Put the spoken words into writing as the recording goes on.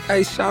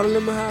Hey, shout out,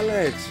 let me holler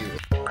at you.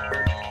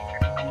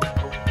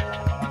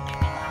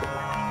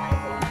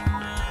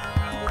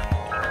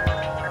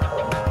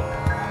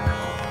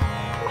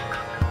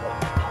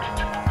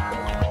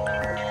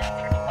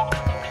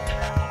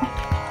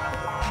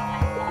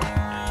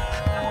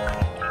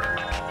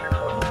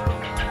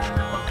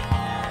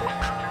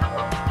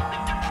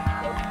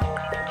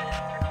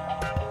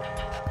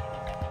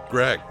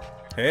 Greg,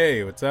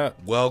 Hey, what's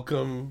up?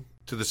 welcome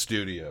to the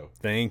studio.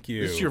 Thank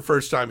you. This is your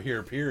first time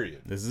here,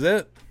 period. This is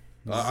it.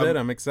 This is it.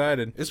 I'm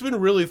excited. It's been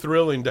really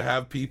thrilling to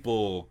have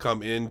people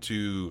come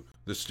into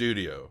the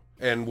studio.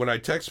 And when I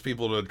text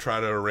people to try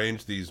to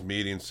arrange these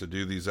meetings to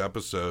do these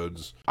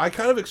episodes, I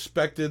kind of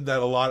expected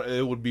that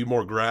it would be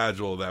more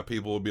gradual, that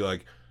people would be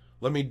like,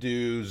 let me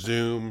do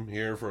Zoom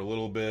here for a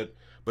little bit.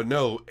 But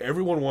no,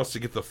 everyone wants to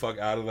get the fuck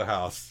out of the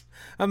house.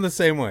 I'm the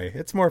same way.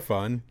 It's more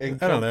fun.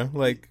 And I don't know,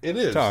 like it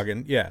is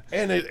talking. Yeah.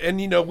 And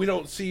you know, we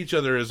don't see each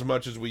other as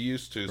much as we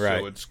used to, Right.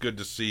 so it's good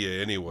to see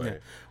you anyway. Yeah.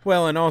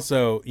 Well, and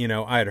also, you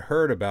know, I had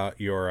heard about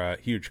your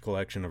huge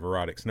collection of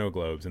erotic snow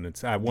globes, and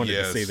I wanted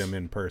to see Yes. them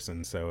in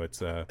person. So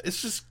it's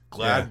It's just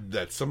glad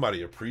that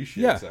somebody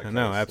appreciates that yeah, kind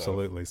no, of stuff.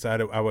 absolutely.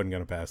 So I wasn't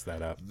going to pass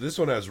that up. This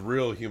one has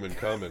real human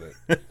cum in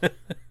it.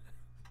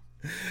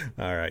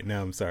 All right,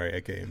 now I'm sorry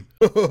I came.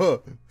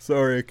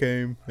 Sorry I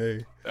came.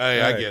 Hey,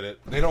 Hey, All I right. get it.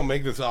 They don't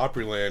make this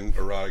Opryland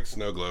erotic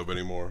snow globe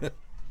anymore.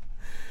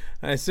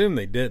 I assume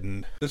they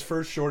didn't. This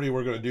first shorty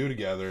we're going to do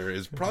together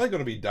is probably going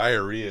to be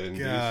diarrhea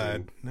inducing.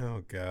 God,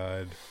 no,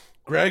 God.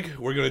 Greg,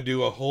 we're going to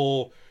do a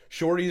whole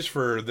shorties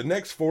for the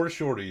next 4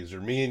 shorties, or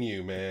me and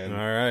you, man.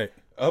 All right.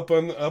 Up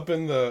in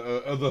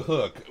the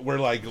hook. We're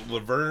like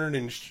Laverne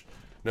and...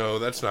 No,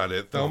 that's not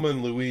it. Thelma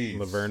and Louise.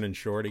 Laverne and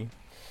Shorty.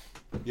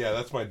 Yeah,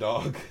 that's my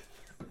dog.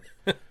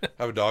 I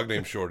have a dog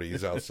named Shorty.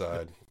 He's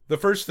outside. The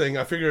first thing,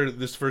 I figured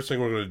this first thing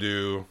we're going to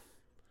do,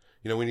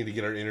 you know, we need to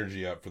get our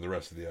energy up for the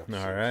rest of the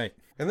episode. All right.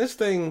 And this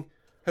thing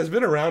has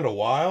been around a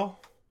while,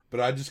 but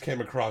I just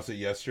came across it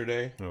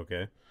yesterday.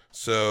 Okay.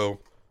 So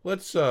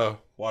let's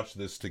watch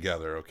this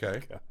together,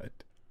 okay? God.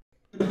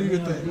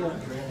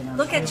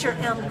 Look at your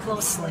M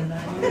closely.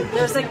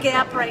 There's a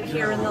gap right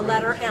here in the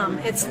letter M.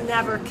 It's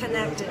never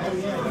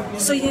connected.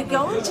 So you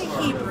go into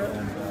Hebrew.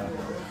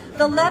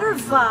 The letter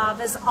Vav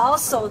is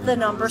also the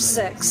number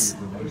 6.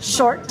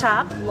 Short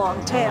top,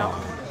 long tail.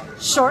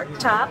 Short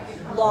top,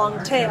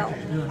 long tail.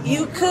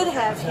 You could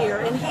have here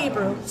in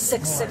Hebrew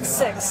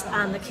 666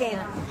 on the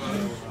can.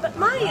 But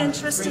my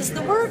interest is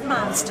the word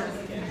monster.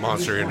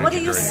 Monster Energy What do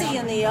you drink. see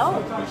in the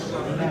O?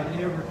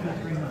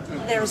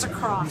 There's a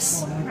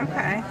cross.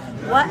 Okay.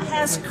 What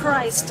has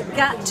Christ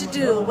got to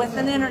do with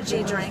an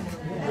energy drink,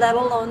 let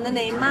alone the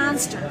name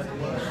Monster?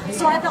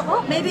 So I thought,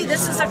 well, maybe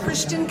this is a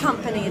Christian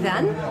company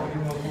then.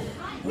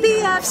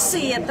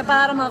 BFC at the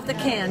bottom of the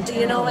can. Do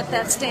you know what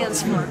that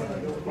stands for?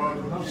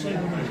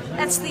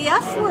 That's the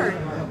F word.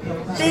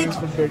 Big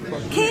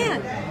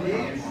can.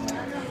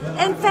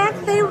 In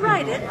fact, they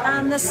write it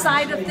on the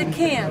side of the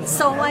can,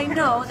 so I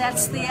know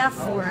that's the F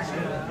word.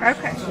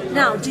 Okay.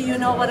 Now, do you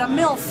know what a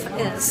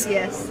MILF is?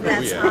 Yes.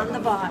 That's yeah. on the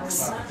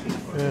box.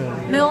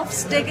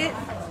 MILFs dig it,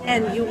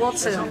 and you will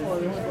too.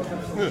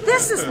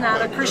 This is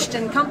not a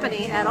Christian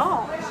company at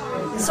all.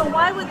 So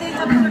why would they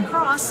have put a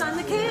cross on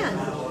the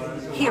can?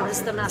 Here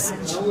is the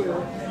message.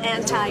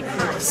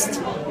 Antichrist.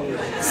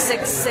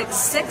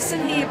 666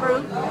 in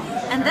Hebrew.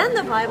 And then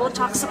the Bible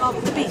talks about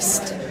the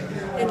beast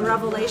in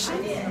Revelation.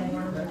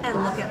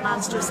 And look at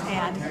Monster's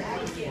ad.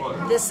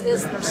 This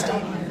is their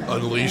statement.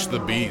 Unleash the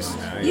beast.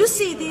 You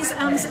see these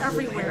M's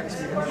everywhere.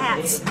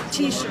 Hats,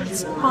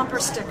 t-shirts, bumper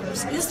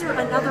stickers. Is there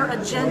another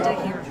agenda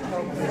here?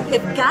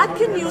 If God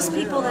can use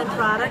people and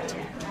product,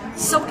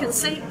 so can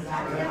Satan.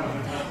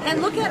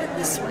 And look at it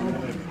this way.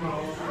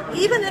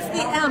 Even if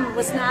the M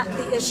was not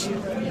the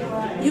issue,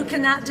 you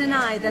cannot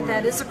deny that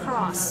that is a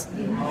cross.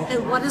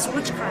 And what is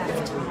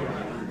witchcraft?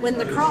 When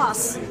the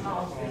cross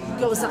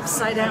goes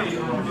upside down,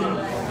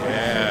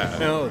 Yeah.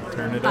 No,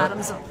 turn it up.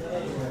 bottoms up,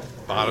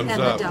 Bottoms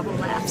and up. the devil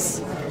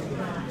laughs.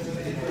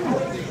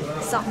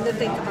 Something to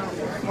think about.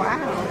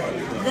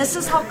 Wow. This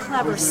is how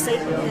clever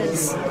Satan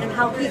is and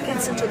how he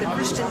gets into the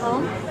Christian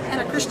home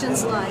and a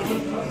Christian's life,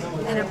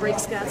 and it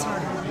breaks God's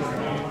heart.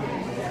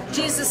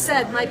 Jesus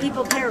said, my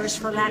people perish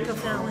for lack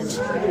of knowledge.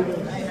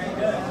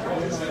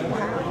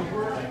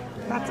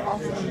 That's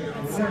awesome.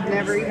 So I've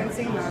never even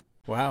seen that.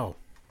 Wow.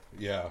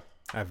 Yeah.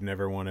 I've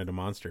never wanted a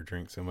Monster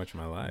drink so much in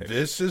my life.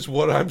 This is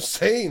what I'm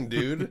saying,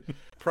 dude.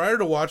 Prior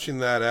to watching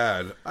that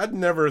ad, I'd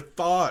never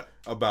thought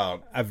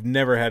about... I've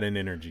never had an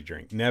energy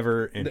drink.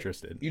 Never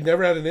interested. You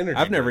never had an energy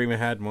I've never drink. even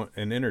had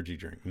an energy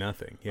drink.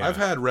 Nothing. Yeah. I've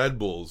had Red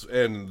Bulls,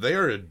 and they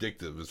are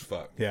addictive as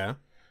fuck. Yeah.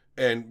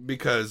 And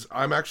because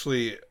I'm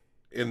actually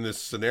in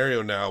this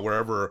scenario now,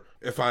 wherever,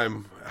 if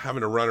I'm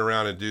having to run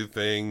around and do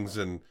things,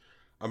 and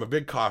I'm a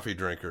big coffee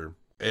drinker,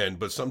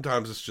 but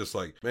sometimes it's just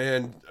like,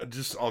 man,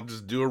 I'll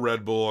just do a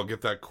Red Bull, I'll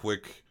get that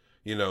quick,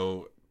 you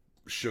know,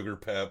 sugar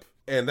pep.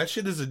 And that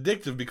shit is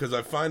addictive because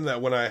I find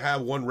that when I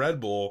have one Red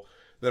Bull,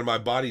 then my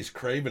body's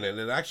craving it, and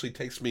it actually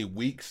takes me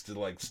weeks to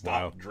like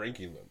stop Wow.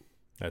 drinking them.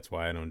 That's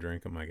why I don't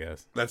drink them, I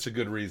guess. That's a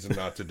good reason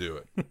not to do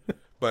it.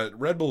 But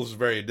Red Bull is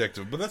very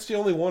addictive. But that's the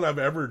only one I've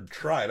ever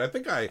tried. I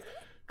think I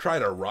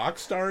tried a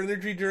Rockstar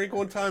energy drink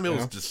one time. It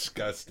was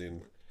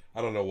disgusting.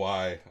 I don't know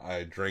why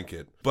I drank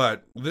it.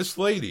 But this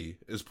lady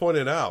is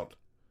pointing out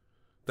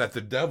that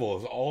the devil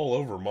is all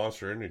over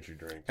Monster energy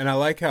drinks. And I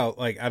like how,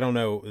 like, I don't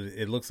know,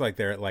 it looks like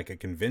they're at like a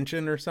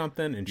convention or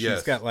something, and she's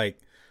Yes. got like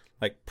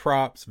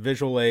props,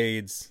 visual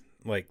aids,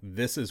 like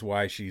this is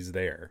why she's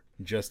there,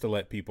 just to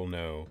let people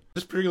know.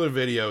 This particular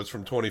video is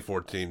from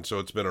 2014, so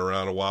it's been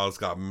around a while. It's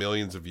got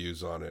millions of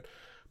views on it.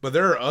 But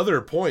there are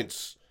other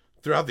points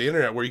throughout the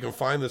internet where you can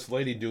find this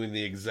lady doing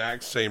the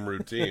exact same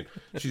routine.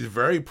 She's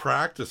very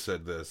practiced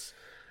at this.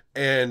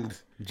 And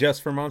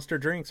Just for Monster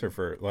drinks, or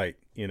for, like,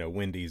 you know,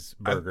 Wendy's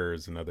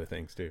burgers and other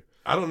things too?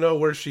 I don't know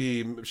where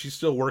she's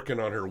still working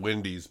on her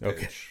Wendy's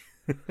pitch.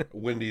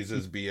 Wendy's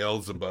is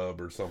Beelzebub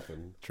or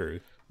something. True.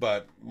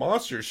 But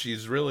Monster,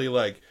 she's really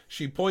like,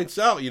 she points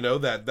out, you know,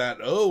 that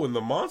O in the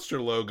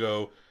Monster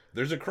logo,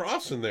 there's a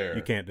cross in there.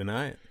 You can't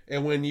deny it.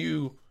 And when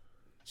you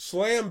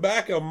slam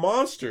back a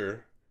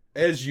Monster,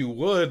 as you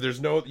would,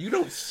 you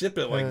don't sip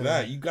it like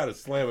that. You got to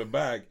slam it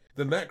back.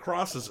 Then that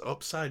cross is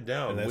upside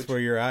down. And that's where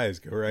your eyes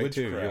go right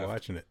to. You're witchcraft.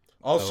 watching it.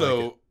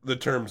 Also, like the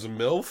terms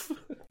MILF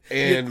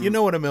and you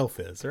know what a MILF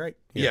is, right?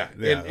 yeah,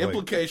 and like-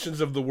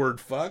 implications of the word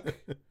fuck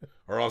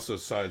are also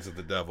signs of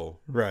the devil.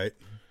 right.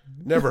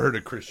 Never heard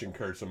a Christian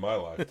curse in my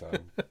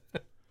lifetime.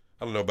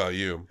 I don't know about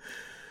you.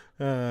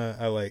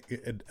 I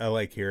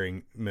like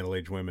hearing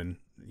middle-aged women,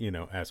 you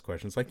know, ask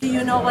questions like, Do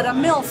you know what a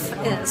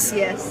MILF is?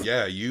 Yes.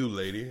 Yeah, you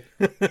lady.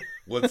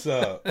 What's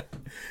up?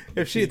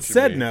 if she had Teach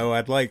said me. no,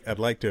 I'd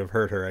like to have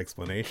heard her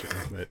explanation.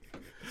 But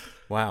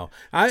wow,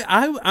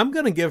 I'm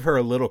gonna give her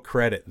a little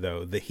credit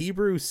though. The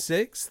Hebrew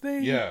 6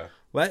 thing, Yeah.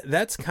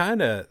 that's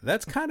kind of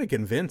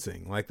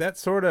convincing. Like that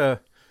sort of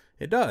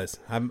it does.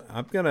 I'm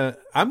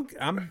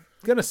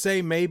gonna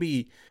say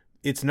maybe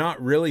it's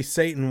not really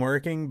Satan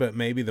working, but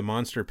maybe the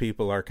Monster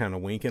people are kind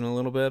of winking a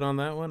little bit on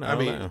that one. I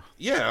don't know.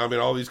 yeah, I mean,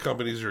 all these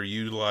companies are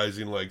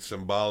utilizing like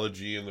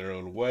symbology in their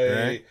own way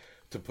Right.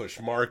 to push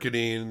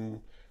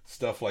marketing,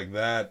 stuff like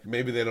that.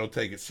 Maybe they don't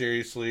take it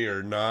seriously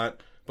or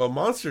not. But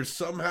Monster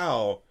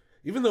somehow,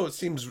 even though it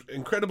seems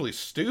incredibly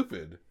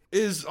stupid,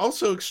 is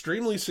also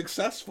extremely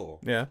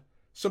successful. Yeah.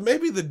 So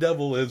maybe the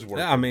devil is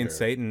working. I mean,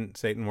 here.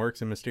 Satan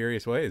works in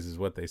mysterious ways, is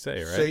what they say,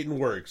 right? Satan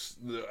works.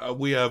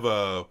 We have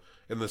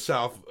in the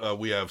South,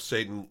 we have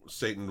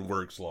Satan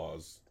works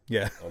laws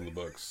Yeah. on the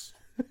books.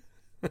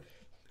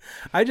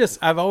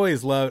 I've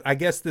always loved, I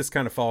guess this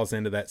kind of falls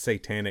into that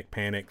satanic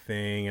panic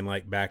thing and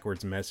like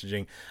backwards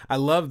messaging. I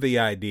love the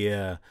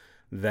idea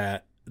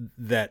that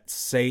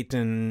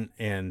Satan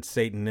and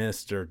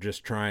Satanists are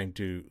just trying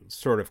to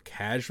sort of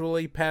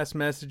casually pass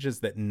messages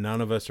that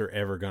none of us are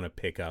ever going to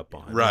pick up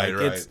on. Right,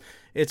 Like, right.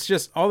 It's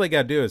just, all they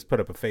got to do is put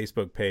up a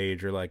Facebook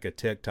page or like a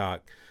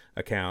TikTok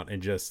account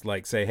and just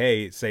like say,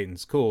 hey,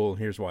 Satan's cool.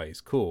 Here's why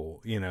he's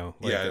cool. You know,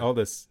 like Yeah. all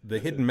this, the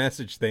hidden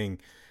message thing.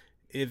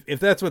 If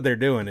that's what they're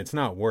doing, it's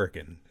not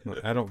working.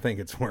 I don't think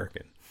it's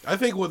working. I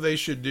think what they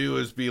should do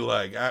is be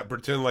like,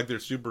 pretend like they're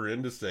super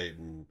into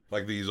Satan,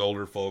 like these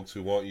older folks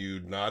who want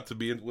you not to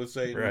be with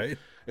Satan, Right.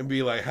 And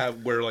be like,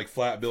 wear like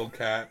flat bill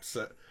caps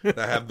that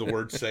have the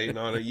word Satan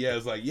on it. Yeah,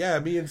 it's like, yeah,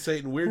 me and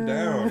Satan, we're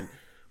down.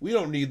 We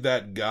don't need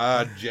that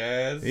God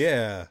jazz.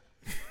 Yeah.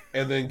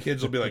 And then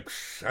kids will be like,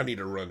 I need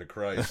to run to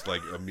Christ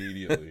like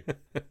immediately.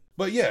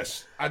 But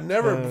yes,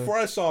 before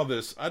I saw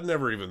this, I'd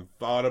never even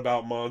thought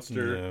about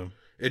Monster. No.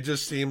 It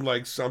just seemed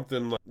like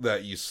something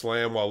that you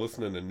slam while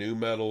listening to new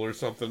metal or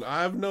something.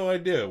 I have no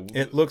idea.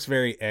 It looks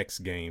very X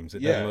Games.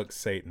 It Yeah. doesn't look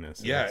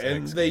Satanist. It Yeah, looks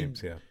and X they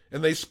Games, yeah.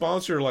 and they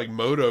sponsor like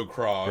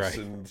motocross Right.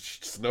 and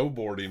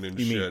snowboarding and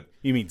You shit.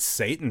 mean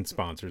Satan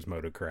sponsors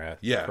motocross?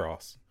 Yeah.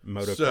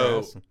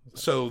 Motocross.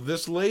 So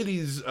this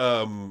lady's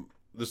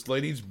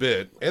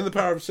bit and the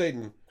power of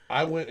Satan.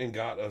 I went and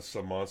got us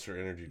some Monster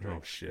Energy drink.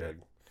 Oh, shit. Greg.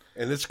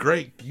 And it's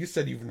great. You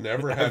said you've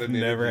never had I've an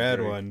never energy had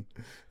drink. one.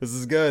 This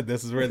is good.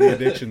 This is where the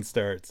addiction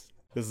starts.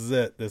 This is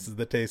it. This is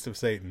the taste of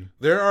Satan.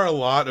 There are a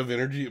lot of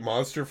energy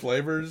Monster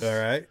flavors. All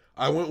right.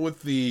 I went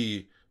with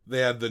they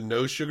had the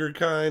no sugar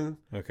kind.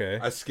 Okay.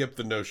 I skipped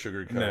the no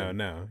sugar kind.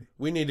 No.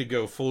 We need to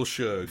go full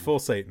sugar. Full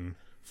Satan.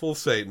 Full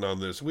Satan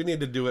on this. We need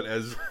to do it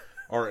as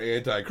our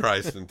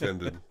Antichrist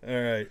intended.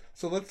 All right.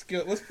 So let's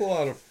pull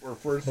out our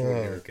first one Oh,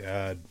 here.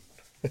 God.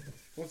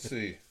 Let's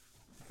see.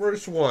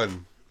 First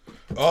one.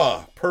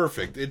 Ah,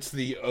 perfect. It's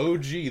the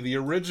OG, the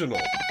original.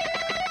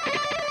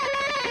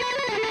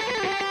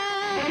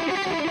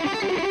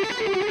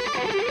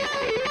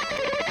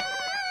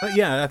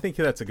 Yeah, I think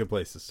that's a good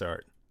place to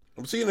start.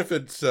 I'm seeing if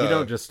it's You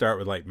don't just start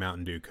with like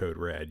Mountain Dew Code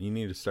Red. You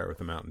need to start with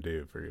the Mountain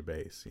Dew for your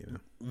base, you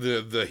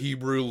know. the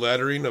Hebrew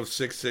lettering of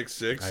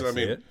 666. I see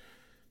mean, it.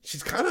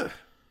 she's kind of.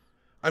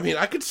 I mean,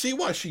 I could see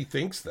why she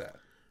thinks that.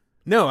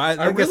 No, like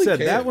I really said,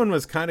 can. that one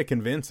was kind of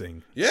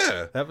convincing.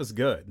 Yeah, That was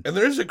good. and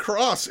there's a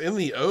cross in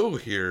the O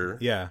here.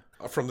 Yeah.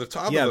 From the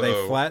top Yeah, of the they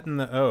O. flatten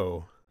the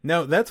O.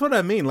 No, that's what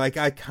I mean. Like,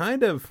 I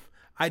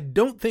I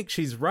don't think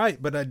she's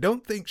right, but I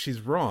don't think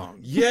she's wrong.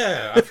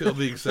 Yeah, I feel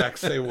the exact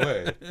same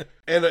way.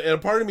 And a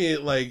part of me,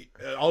 like,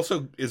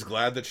 also is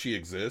glad that she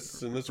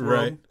exists in this world.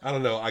 Right. I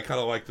don't know. I kind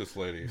of like this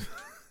lady.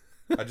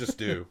 I just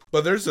do.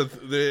 But there's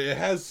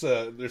there's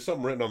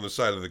something written on the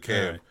side of the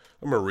can. All right.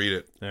 I'm going to read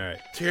it. All right.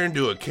 Tear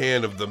into a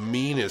can of the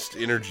meanest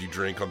energy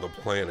drink on the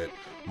planet,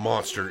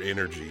 Monster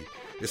Energy.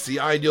 It's the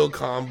ideal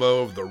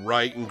combo of the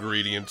right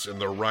ingredients and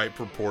the right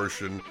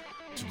proportion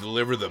to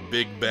deliver the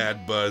big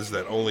bad buzz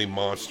that only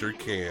Monster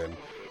can.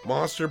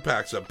 Monster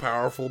packs a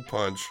powerful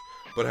punch,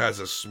 but has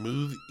a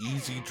smooth,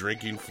 easy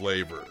drinking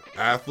flavor.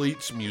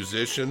 Athletes,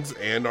 musicians,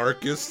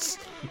 anarchists,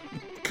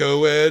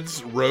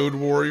 co-eds, road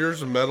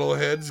warriors,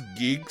 metalheads,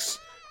 geeks,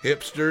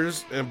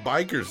 hipsters, and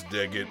bikers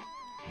dig it.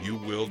 You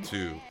will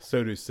too.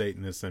 So do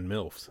Satanists and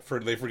MILFs.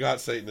 They forgot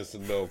Satanists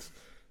and MILFs.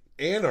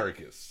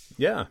 Anarchists.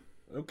 Yeah.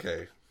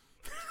 Okay.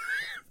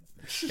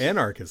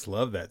 Anarchists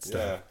love that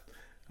stuff. Yeah.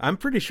 I'm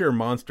pretty sure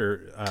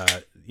Monster,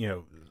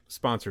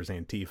 sponsors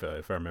Antifa,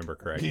 if I remember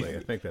correctly. I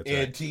think that's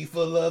right.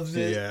 Antifa loves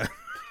it. Yeah.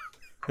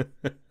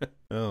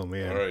 Oh,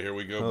 man. All right, here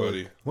we go, Oh,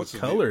 buddy. what This is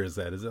color is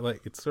that? Is it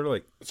like, it's sort of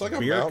like, It's like a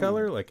beer mountain.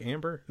 color? Like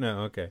amber?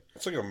 No, okay.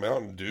 It's like a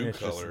Mountain Dew It's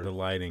just color. the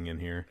lighting in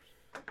here.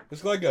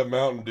 It's like a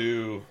Mountain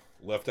Dew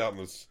left out in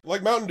this,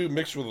 like Mountain Dew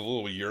mixed with a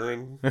little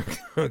urine.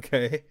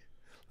 Okay.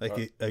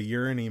 Like a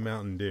urine-y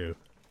Mountain Dew.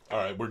 All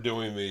right, we're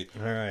doing the,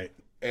 All right.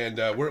 and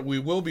we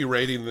will be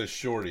rating this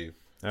shorty,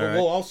 but right.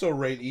 we'll also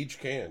rate each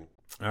can.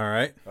 All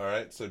right. All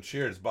right, so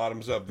cheers,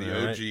 bottoms up, the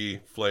All right.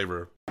 OG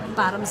flavor.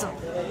 Bottoms up.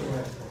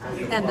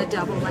 And the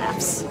double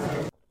laughs.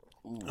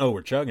 Oh,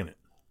 we're chugging it.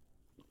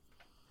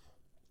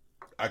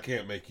 I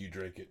can't make you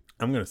drink it.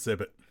 I'm going to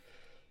sip it.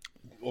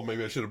 Well,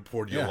 maybe I should have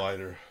poured you Yeah. a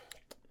lighter.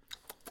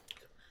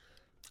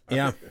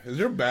 Yeah. Is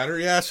there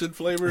battery acid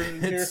flavor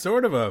in here? It's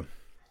sort of a...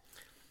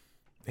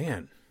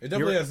 Man. It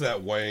definitely has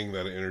that wang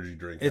that an energy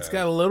drink It's has.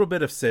 got a little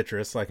bit of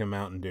citrus, like a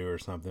Mountain Dew or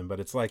something, but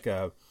it's like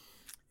a...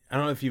 I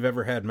don't know if you've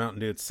ever had Mountain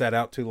Dew. It's sat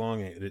out too long.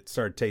 It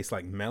started to taste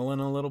like melon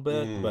a little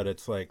bit, but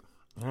it's like...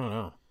 I don't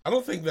know. I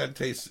don't think that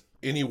tastes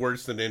any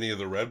worse than any of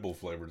the Red Bull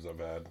flavors I've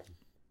had.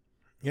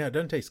 Yeah, it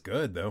doesn't taste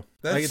good, though.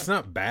 That's- Like, it's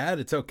not bad.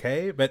 It's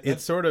okay, but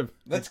it's sort of...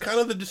 That's kind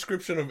of the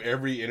description of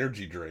every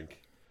energy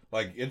drink.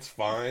 Like, it's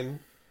fine.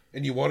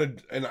 And you want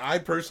to, and I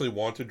personally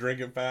want to drink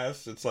it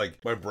fast. It's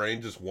like my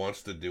brain just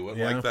wants to do it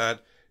Yeah. like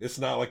that. It's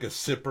not like a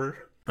sipper.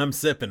 I'm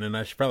sipping, and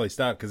I should probably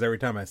stop, because every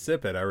time I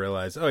sip it, I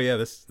realize, oh, yeah,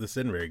 this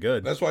isn't very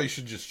good. That's why you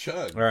should just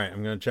chug. All right,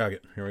 I'm going to chug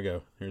it. Here we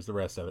go. Here's the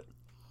rest of it.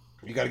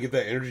 You got to get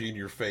that energy in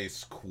your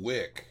face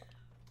quick.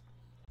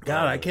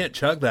 God, I can't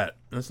chug that.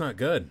 That's not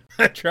good.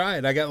 I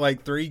tried. I got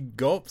like 3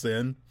 gulps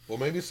in. Well,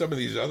 maybe some of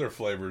these other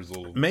flavors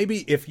will. Maybe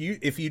if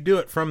you do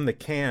it from the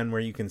can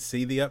where you can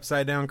see the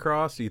upside down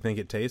cross, do you think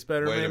it tastes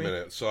better? Wait maybe? a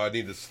minute. So I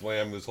need to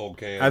slam this whole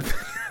can. I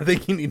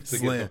think you need to To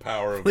get slam. the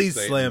power of Please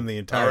Satan. slam the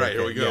entire. All right,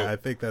 here we can. go. Yeah, I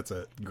think that's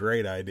a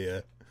great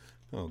idea.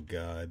 Oh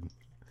God,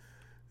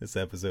 this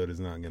episode is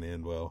not going to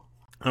end well.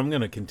 I'm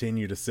going to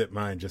continue to sip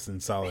mine just in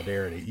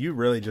solidarity. You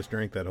really just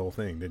drank that whole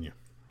thing, didn't you?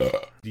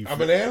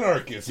 I'm an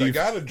anarchist. I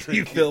gotta drink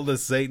You it. feel the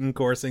Satan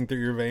coursing through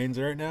your veins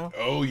right now?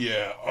 Oh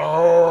yeah.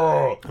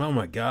 Oh, Oh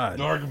my God.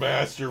 Dark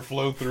Master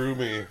flow through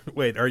me.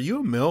 Wait, are you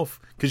a MILF?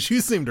 Because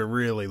you seem to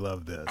really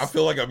love this. I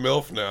feel like a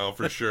MILF now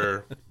for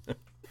sure.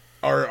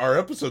 Our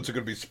episodes are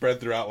gonna be spread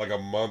throughout like a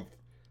month.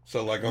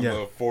 So like on Yeah.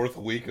 the 4th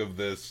week of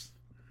this,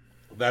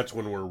 that's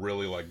when we're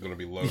really like gonna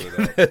be loaded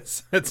up.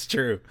 That's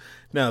true.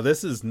 No,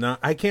 this is not.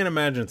 I can't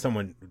imagine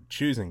someone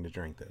choosing to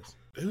drink this.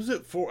 Who's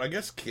it for? I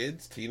guess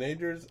kids,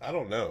 teenagers. I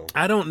don't know.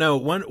 I don't know.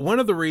 One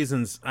of the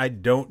reasons I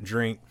don't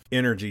drink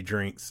energy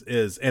drinks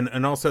is,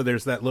 and also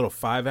there's that little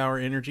 5-hour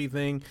energy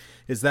thing,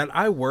 is that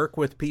I work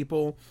with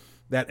people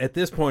that at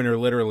this point are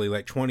literally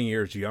like 20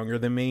 years younger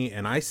than me,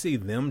 and I see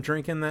them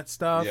drinking that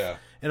stuff. Yeah.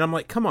 And I'm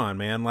like, come on,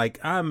 man. Like,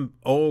 I'm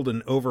old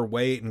and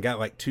overweight and got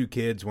like 2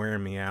 kids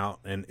wearing me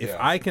out. And if Yeah.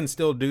 I can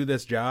still do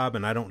this job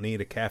and I don't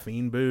need a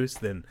caffeine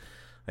boost, then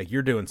like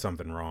you're doing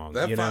something wrong.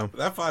 That you know?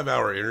 that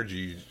 5-hour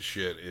energy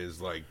shit is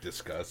like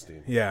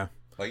disgusting. Yeah.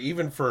 Like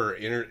even for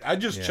I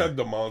just chugged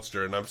a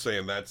Monster, and I'm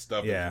saying that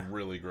stuff Yeah. is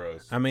really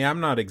gross. I mean,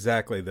 I'm not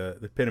exactly the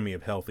epitome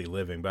of healthy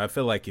living, but I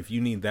feel like if you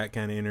need that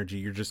kind of energy,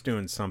 you're just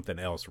doing something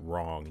else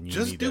wrong. And you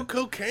Just need do to,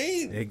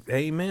 cocaine.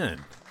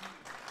 Amen.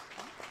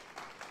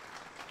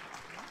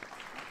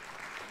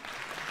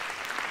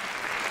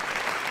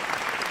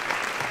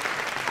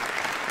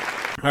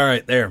 All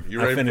right, there. You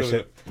I ready for finished the-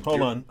 it.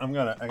 Hold on.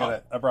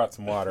 I brought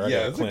some water. I Yeah,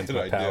 gotta that's a cleanse good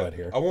my idea. palate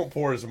here. I won't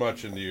pour as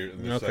much into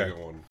the Okay. second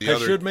one. I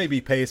should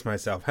maybe pace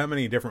myself. How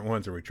many different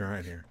ones are we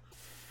trying here?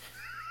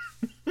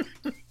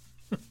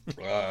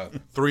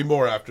 3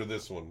 more after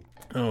this one.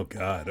 Oh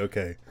God.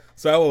 Okay.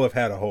 So I will have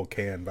had a whole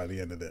can by the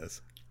end of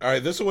this. All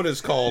right, this one is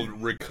called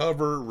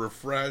Recover,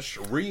 Refresh,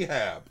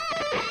 Rehab.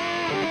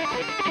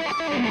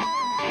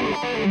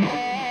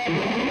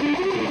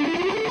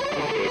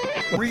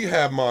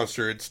 Rehab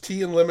Monster. It's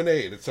tea and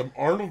lemonade. It's some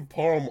Arnold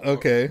Palmer.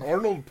 Okay.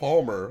 Arnold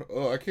Palmer.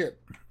 Oh, I can't.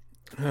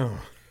 Oh.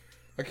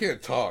 I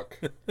can't talk.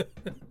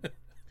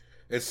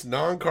 It's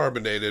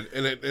non-carbonated,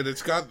 and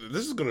it's got.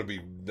 This is going to be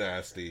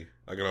nasty.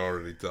 I can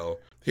already tell.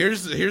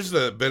 Here's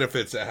the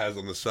benefits it has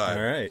on the side.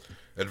 All right.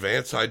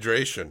 Advanced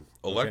hydration,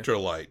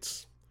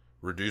 electrolytes,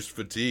 reduced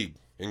fatigue,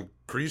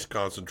 increased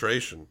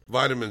concentration,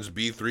 vitamins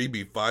B3,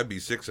 B5,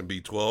 B6, and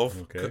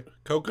B12, Okay.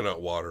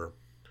 Coconut water,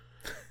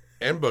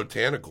 and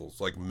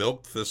botanicals like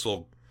milk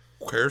thistle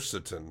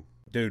quercetin.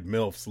 Dude,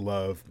 MILFs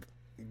love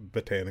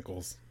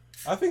botanicals.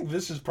 I think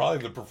this is probably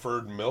the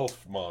preferred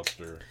MILF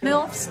monster.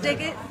 MILFs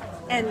dig it,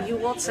 and you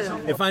will too.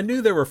 If I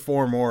knew there were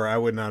 4 more, I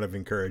would not have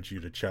encouraged you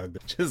to chug.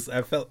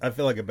 I feel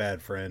like a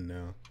bad friend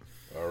now.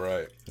 All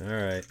right. All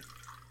right.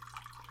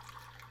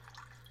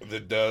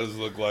 It does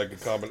look like a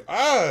common.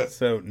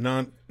 So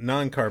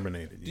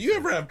non-carbonated. Do you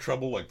ever have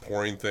trouble like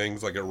pouring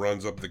things like it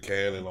runs up the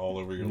can and all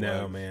over your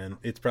No, leg? man.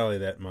 It's probably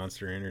that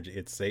Monster Energy.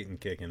 It's Satan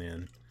kicking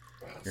in.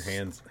 Your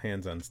hands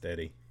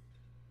unsteady.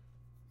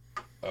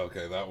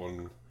 Okay, that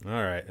one. All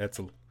right,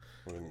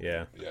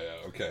 yeah. Yeah,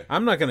 okay.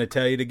 I'm not going to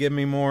tell you to give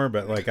me more,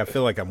 but like I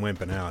feel like I'm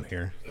wimping out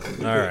here.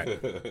 All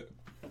right.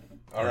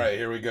 All right,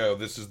 here we go.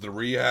 This is the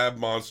Rehab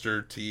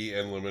Monster Tea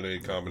and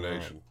Lemonade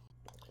combination.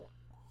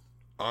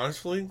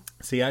 Honestly,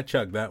 See, I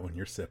chugged that one.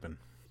 You're sipping.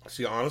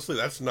 honestly,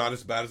 that's not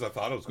as bad as I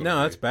thought it was going to be.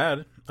 No, that's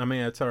bad. I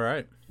mean, it's all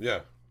right. Yeah.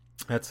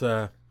 That's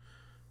I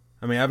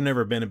mean, I've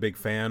never been a big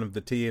fan of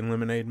the tea and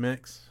lemonade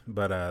mix,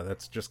 but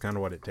that's just kind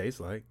of what it tastes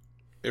like.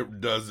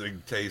 It does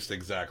taste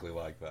exactly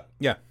like that.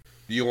 Yeah.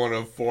 Do you want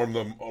to form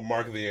the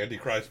mark of the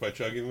Antichrist by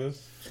chugging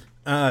this?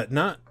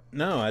 No,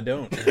 I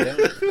don't.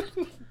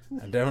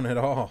 I don't at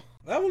all.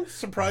 That one's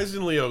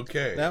surprisingly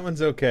okay. That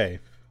one's okay.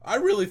 I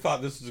really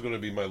thought this was going to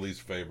be my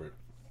least favorite.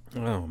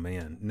 Oh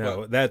man, no,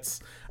 What?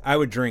 I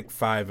would drink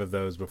 5 of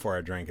those before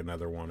I drank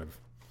another one of.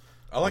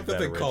 I like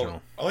that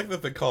original. I like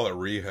that they call it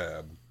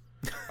rehab.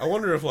 I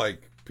wonder if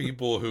like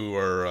people who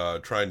are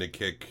trying to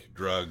kick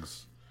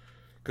drugs,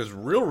 because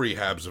real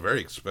rehabs are very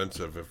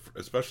expensive,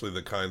 especially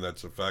the kind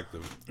that's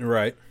effective.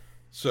 Right.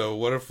 So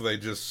what if they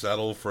just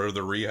settle for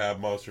the Rehab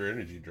Monster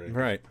Energy drink?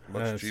 Right.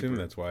 Much I cheaper. assume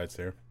that's why it's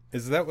there.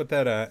 Is that what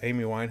that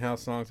Amy Winehouse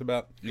song's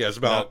about? Yeah, it's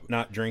about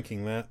Not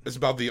drinking that? it's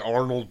about the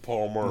Arnold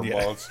Palmer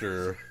Yeah.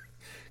 monster.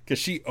 Because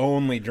she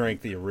only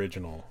drank the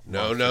original.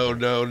 No. This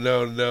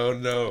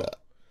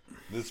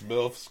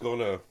MILF's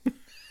gonna. I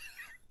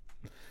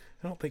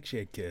don't think she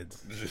had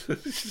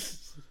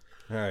kids.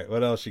 All right,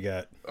 what else you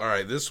got? All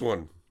right, this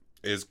one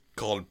is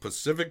called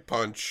Pacific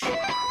Punch.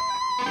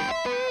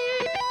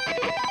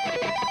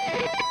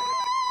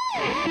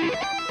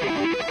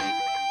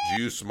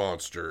 Juice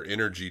Monster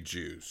Energy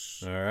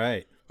Juice. All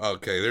right.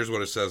 Okay, there's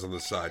what it says on the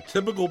side.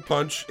 Typical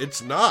punch,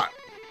 it's not.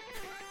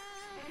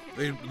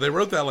 They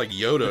wrote that like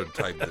Yoda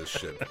type this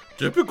shit.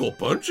 Typical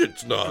punch,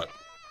 it's not.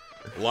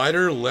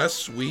 Lighter, less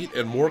sweet,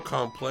 and more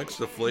complex,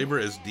 the flavor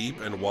is deep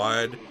and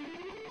wide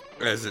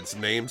as its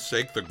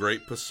namesake, the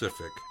Great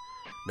Pacific.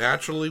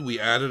 Naturally, we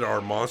added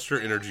our Monster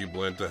Energy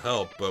blend to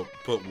help, but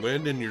put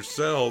wind in your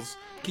sails,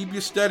 keep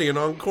you steady and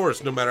on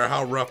course no matter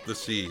how rough the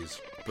seas.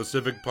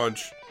 Pacific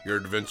Punch, your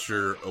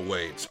adventure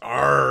awaits.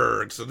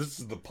 Arrgh! So this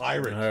is the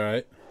pirate. All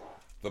right.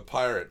 The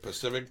pirate,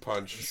 Pacific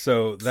Punch.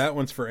 So that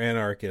one's for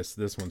anarchists.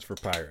 This one's for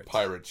pirates.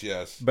 Pirates,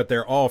 yes. But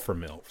they're all for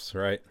MILFs,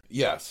 right?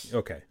 Yes.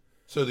 Okay.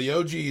 So the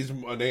OG is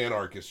an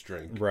anarchist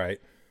drink. Right.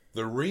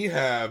 The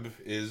Rehab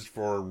is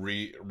for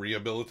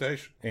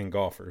rehabilitation. And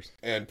golfers.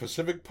 And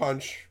Pacific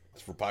Punch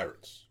is for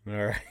pirates. All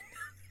right.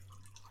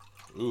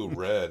 Ooh,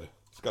 red.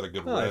 It's got a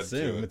good Well, I red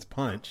assume to it. it's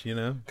punch, you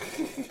know?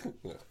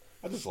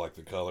 I just like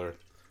the color.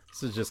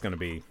 This is just going to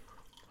be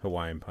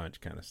Hawaiian punch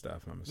kind of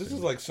stuff, I'm assuming. This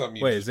is like something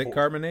you Wait, just is it pour-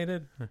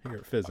 carbonated? I hear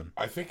it fizzing.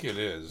 I think it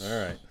is.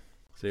 All right.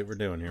 See what we're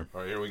doing here. All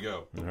right, here we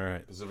go. All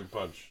right. Pacific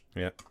Punch.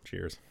 Yep.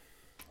 Cheers.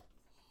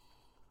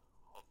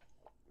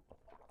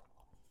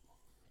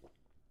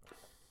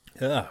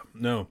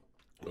 No.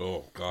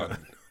 Oh, God.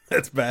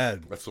 That's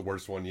bad. That's the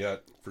worst one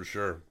yet, for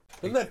sure.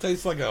 Doesn't that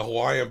taste like a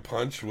Hawaiian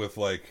Punch with,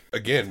 like,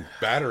 again,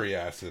 battery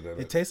acid in It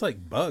it? tastes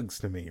like bugs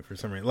to me for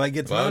some reason. Like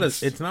it's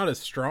Bugs? not a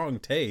strong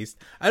taste.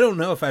 I don't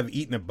know if I've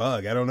eaten a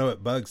bug. I don't know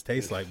what bugs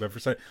taste like, but for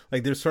some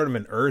like there's sort of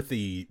an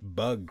earthy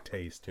bug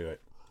taste to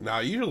it. Now,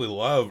 I usually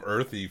love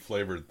earthy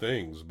flavored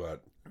things,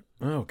 but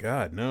Oh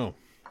God, no.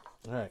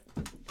 All right.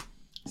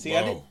 See,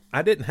 Whoa.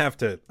 I didn't have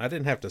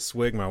to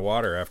swig my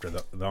water after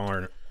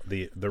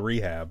the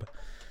rehab,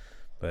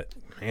 but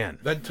man,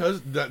 that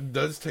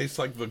does taste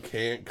like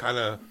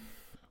the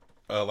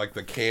like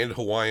the canned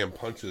Hawaiian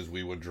punches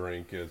we would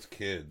drink as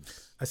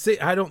kids,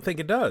 I don't think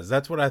it does.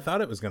 That's what I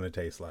thought it was going to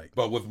taste like,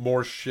 but with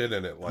more shit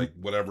in it, like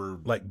whatever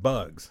like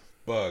bugs.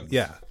 bugs.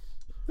 Yeah.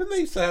 Didn't they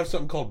used to have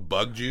something called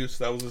bug juice?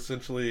 That was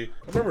essentially.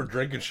 I remember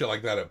drinking shit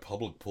like that at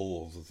public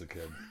pools as a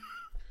kid.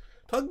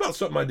 Talk about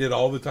something I did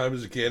all the time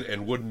as a kid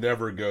and would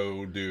never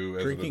go do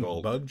as Drinking an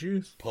adult. bug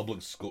juice.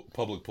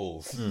 Public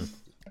pools.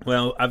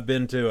 Well, I've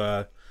been to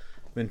a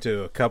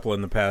couple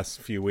in the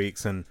past few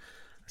weeks, and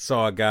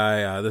saw a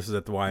guy, this is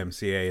at the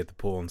YMCA at the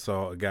pool, and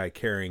saw a guy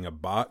carrying a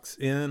box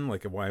in,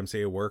 like a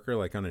YMCA worker,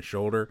 like on his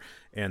shoulder,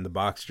 and the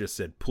box just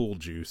said pool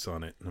juice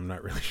on it. I'm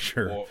not really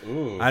sure. Well,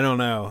 ooh. I don't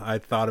know. I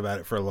thought about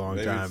it for a long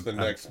Maybe time. it's the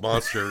next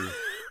Monster.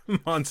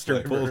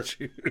 Monster flavor. pool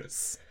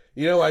juice.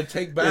 You know, I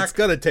take back. It's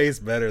gonna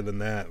taste better than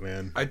that,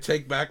 man. I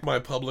take back my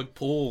public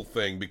pool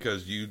thing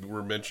because you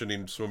were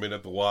mentioning swimming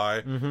at the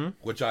Y,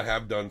 which I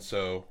have done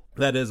so.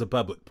 That is a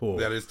public pool.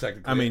 That is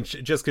technically. I mean,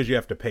 just because you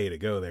have to pay to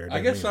go there,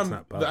 I doesn't guess mean it's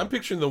not public. I'm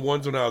picturing the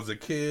ones when I was a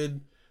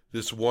kid.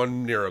 This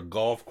one near a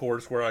golf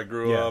course where I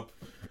grew Yeah. up,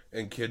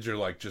 and kids are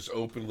like just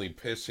openly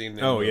pissing in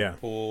the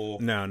pool.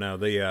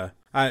 No.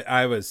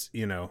 I was,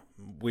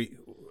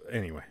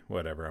 anyway,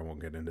 whatever. I won't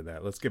get into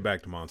that. Let's get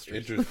back to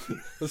monsters. Interesting.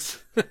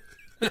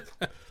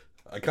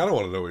 I kind of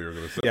want to know what you were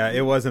going to say. Yeah,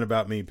 it wasn't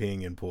about me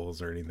peeing in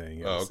pools or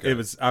anything. Okay. It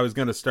was. I was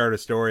going to start a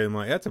story. And I'm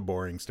like, that's a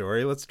boring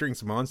story. Let's drink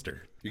some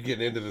Monster. You're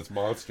getting into this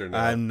Monster now.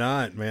 I'm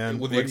not, man.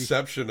 With the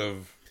exception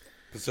of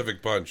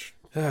Pacific Punch.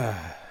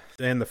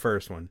 And the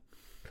first one.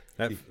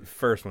 That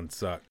first one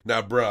sucked.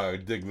 Now, bro,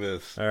 dig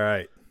this. All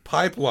right.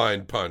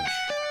 Pipeline Punch.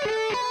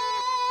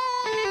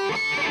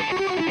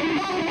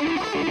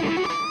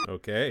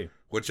 Okay.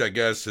 Which I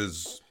guess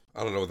is,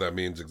 I don't know what that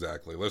means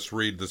exactly. Let's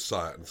read the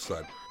side.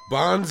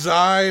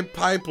 Bonsai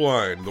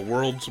Pipeline, the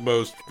world's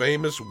most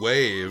famous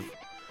wave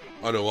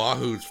on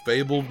Oahu's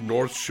fabled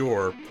North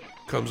Shore,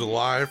 comes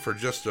alive for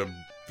just a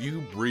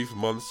few brief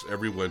months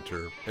every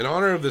winter. In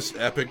honor of this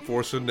epic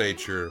force of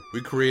nature,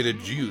 we created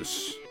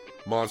Juice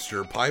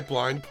Monster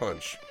Pipeline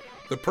Punch,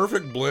 the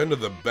perfect blend of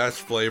the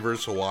best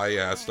flavors Hawaii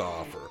has to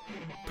offer.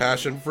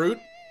 Passion fruit,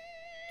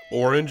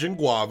 orange, and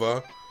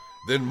guava,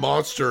 then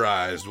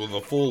monsterized with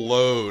a full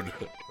load,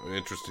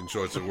 interesting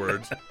choice of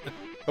words,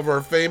 of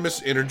our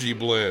famous energy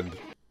blend.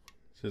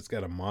 So it's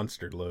got a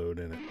monster load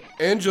in it.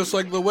 And just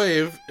like the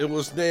wave, it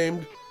was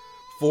named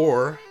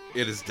for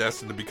it is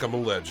destined to become a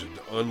legend.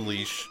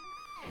 Unleash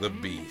the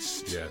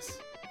beast. Yes.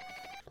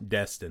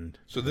 Destined.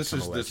 So this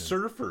is the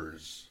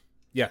surfers'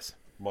 Yes.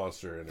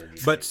 Monster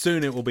Energy. But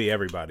soon it will be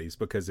everybody's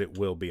because it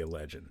will be a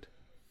legend.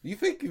 Do you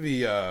think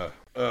the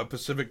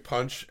Pacific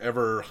Punch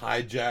ever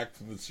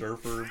hijacked the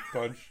Surfer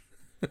Punch?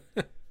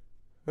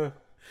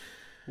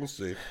 We'll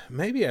see.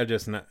 Maybe I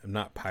just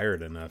not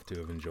pirate enough to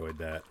have enjoyed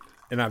that.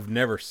 And I've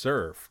never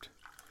surfed.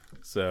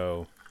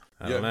 So,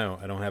 I don't know.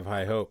 I don't have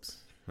high hopes.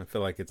 I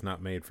feel like it's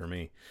not made for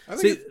me.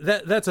 See,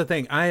 that's the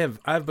thing.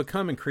 I've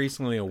become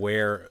increasingly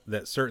aware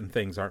that certain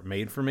things aren't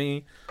made for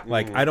me.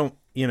 Like, I don't,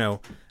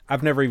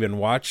 I've never even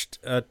watched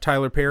a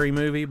Tyler Perry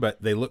movie,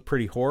 but they look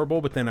pretty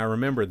horrible. But then I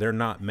remember they're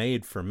not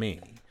made for me.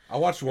 I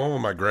watched one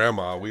with my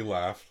grandma. We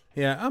laughed.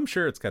 Yeah, I'm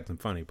sure it's got some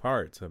funny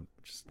parts. I'm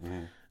just,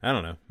 I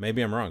don't know.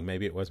 Maybe I'm wrong.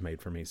 Maybe it was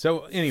made for me.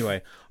 So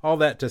anyway, all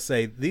that to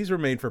say, these were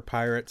made for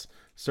pirates,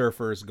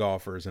 surfers,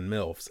 golfers, and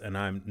MILFs, and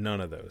I'm none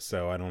of those.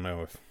 So I don't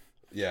know if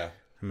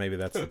maybe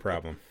that's the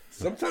problem.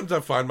 Sometimes I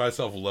find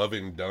myself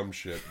loving dumb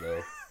shit,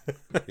 though.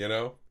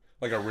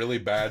 Like a really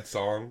bad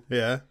song.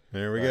 Yeah,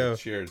 there we go.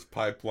 Cheers.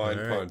 Pipeline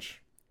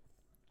Punch.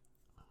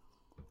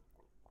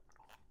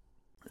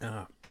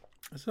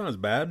 That's not as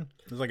bad.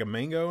 There's like a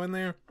mango in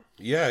there.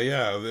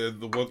 Yeah.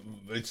 What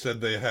they said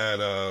they had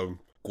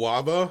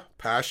guava,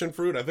 passion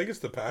fruit. I think it's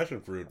the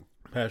passion fruit.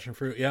 Passion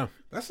fruit, yeah.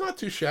 That's not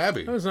too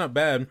shabby. That was not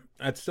bad.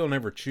 I'd still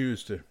never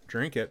choose to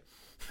drink it.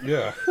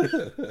 Yeah.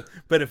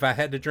 But if I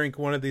had to drink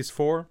one of these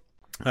four,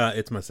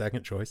 it's my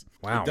second choice.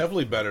 Wow.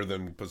 Definitely better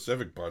than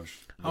Pacific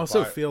Punch. I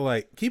also feel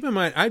like, keep in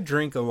mind, I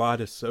drink a lot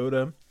of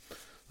soda,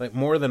 like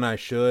more than I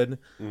should,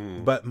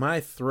 but my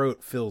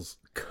throat feels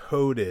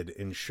coated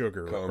in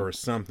sugar or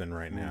something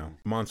right now.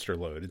 Monster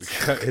load.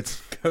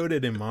 It's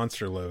coated in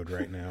monster load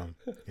right now.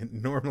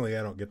 And normally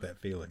I don't get that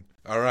feeling.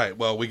 All right.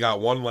 Well, we got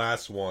one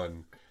last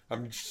one.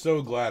 I'm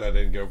so glad I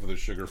didn't go for the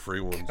sugar-free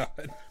ones.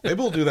 Maybe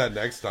we'll do that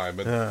next time.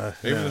 But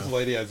maybe this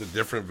lady has a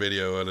different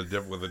video and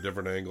with a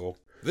different angle.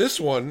 This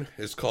one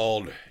is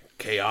called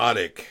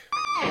Chaotic.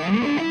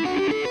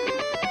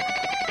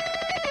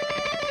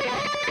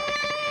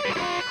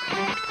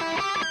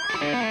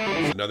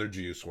 Another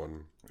juice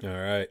one. All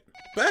right.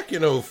 Back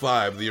in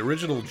 2005, the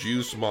original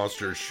Juice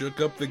Monster shook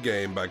up the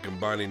game by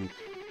combining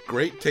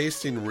great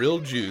tasting real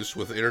juice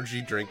with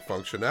energy drink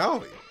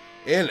functionality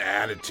and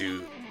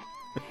attitude.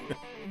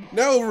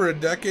 Now, over a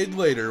decade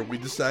later, we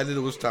decided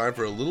it was time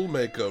for a little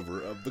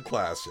makeover of the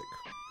classic.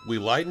 We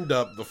lightened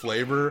up the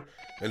flavor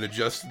and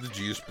adjusted the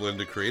juice blend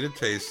to create a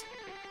taste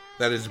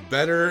that is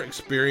better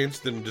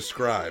experienced than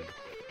described.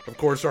 Of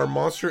course, our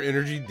Monster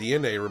Energy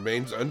DNA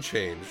remains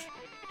unchanged.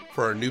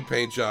 For our new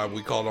paint job,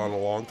 we called on a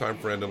longtime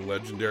friend and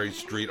legendary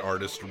street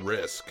artist,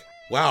 Risk.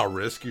 Wow,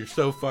 Risk, you're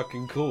so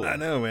fucking cool. I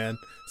know, man.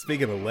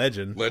 Speaking of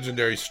legend.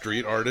 Legendary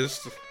street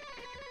artist.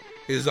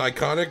 His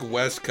iconic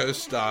West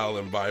Coast style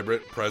and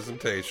vibrant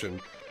presentation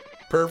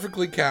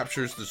perfectly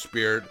captures the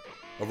spirit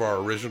of our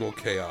original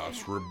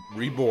Chaos,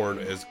 reborn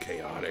as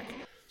Chaotic.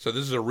 So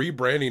this is a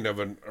rebranding of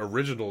an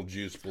original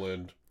juice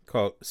blend.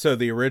 So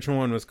the original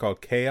one was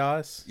called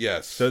Chaos?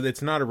 Yes. So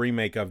it's not a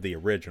remake of the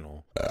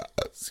original.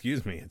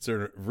 Excuse me. It's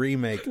a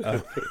remake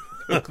of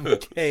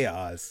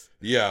Chaos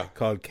Yeah,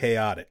 called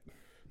Chaotic.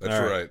 that's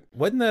All right.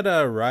 Wasn't that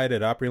a ride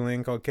at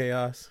Opryland called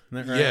Chaos?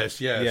 Isn't that right? Yes,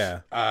 yes.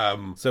 Yeah.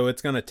 So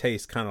it's going to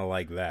taste kind of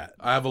like that.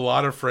 I have a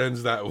lot of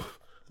friends that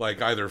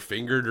like either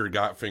fingered or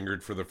got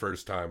fingered for the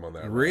first time on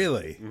that ride.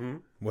 Really? Mm-hmm.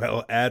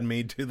 Well, add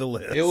me to the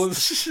list. It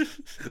was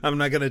I'm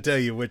not going to tell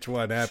you which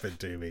one happened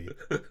to me.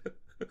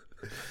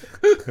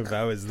 If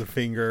I was the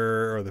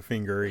finger or the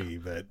fingeree,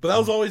 but that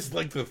was always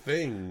like the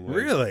thing. Like,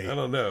 Really? I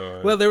don't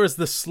know. well, there was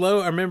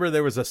I remember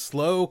there was a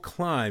slow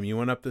climb. You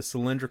went up the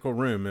cylindrical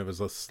room. It was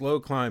a slow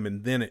climb,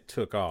 and then it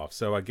took off.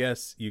 So I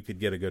guess you could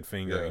get a good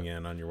fingering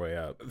in on your way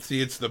up.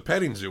 See, it's the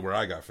petting zoo where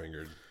I got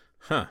fingered.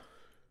 Huh.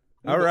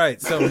 All right.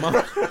 So,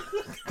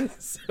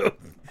 so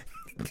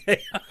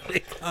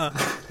chaotic.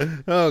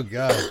 Oh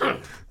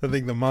God. I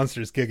think the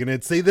monster's kicking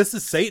in. See, this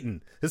is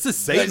Satan. This is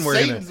Satan.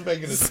 Satan's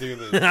making us do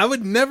this. I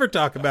would never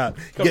talk about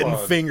getting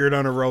on. fingered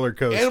on a roller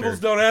coaster. Animals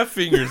don't have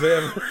fingers; they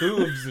have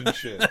hooves and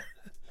shit.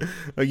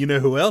 Oh, you know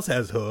who else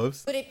has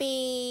hooves? Would it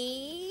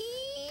be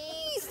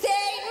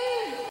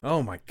Satan?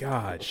 Oh my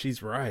God,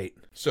 she's right.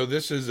 So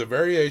this is a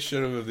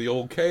variation of the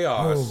old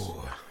Chaos,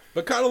 Oh.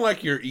 but kind of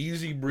like your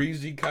easy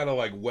breezy, kind of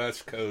like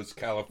West Coast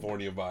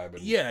California vibe.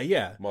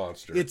 Yeah.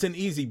 Monster. It's an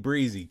easy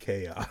breezy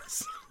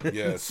chaos.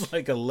 Yes. It's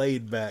like a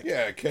laid back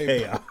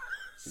chaos.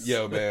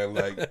 Yo, man,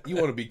 like you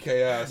want to be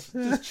chaos,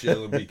 just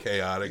chill and be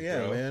chaotic, Yeah,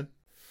 bro.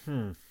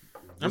 man.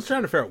 I'm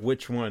trying to figure out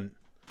which one.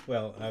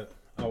 Well,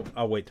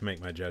 I'll wait to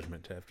make my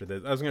judgment after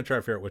this. I was going to try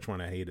to figure out which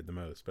one I hated the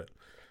most, but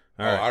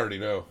all I right. already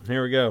know.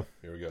 Here we go.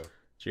 Here we go.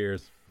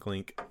 Cheers.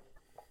 Clink.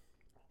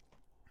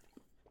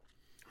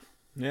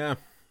 Yeah,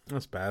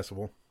 that's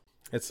passable.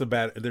 It's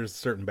there's a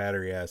certain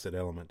battery acid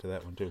element to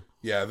that one too.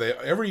 Yeah,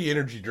 every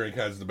energy drink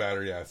has the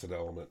battery acid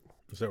element.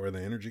 Is that where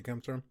the energy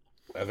comes from?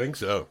 I think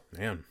so.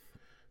 Man.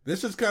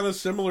 This is kind of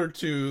similar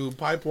to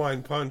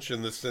Pipeline Punch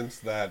in the sense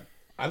that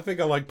I think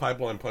I like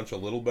Pipeline Punch a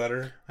little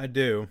better. I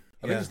do.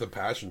 I think it's the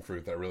passion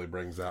fruit that really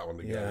brings that one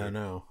together. Yeah, I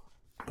know.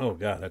 Oh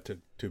God, that took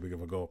too big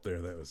of a gulp there.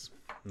 That was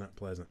not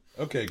pleasant.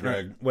 Okay,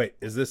 Greg. Right. Wait,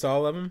 is this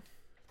all of them?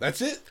 That's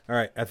it. All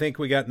right, I think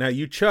we got. Now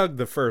you chugged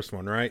the first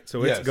one, right?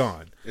 So it's Yes,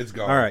 gone. It's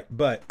gone. All right,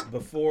 but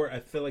before I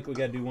feel like we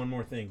got to do one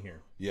more thing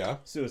here. Yeah.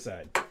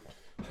 Suicide.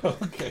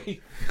 Okay.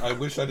 I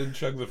wish I didn't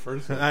chug the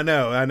first one. I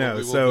know. We will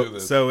do So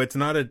this. so it's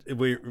not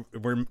we're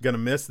gonna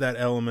miss that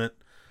element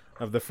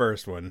of the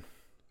first one,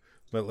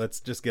 but let's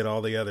just get all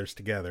the others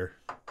together.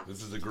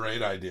 This is a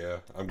great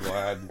idea. I'm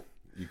glad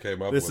you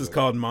came up This with is it.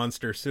 called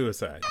Monster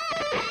Suicide.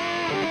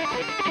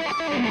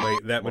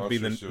 Wait, that would be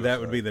Monster that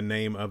would be Suicide. the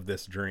name of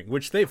this drink,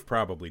 which they've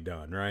probably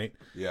done, right?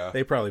 Yeah.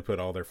 They probably put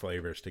all their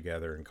flavors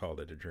together and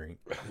called it a drink.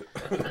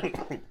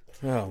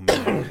 Oh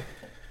man.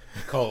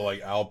 Call it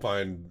like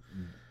Alpine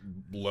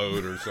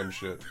Load or some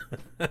shit.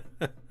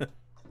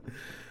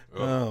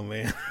 Oh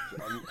man.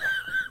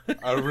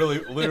 I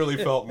literally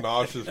felt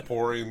nauseous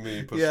pouring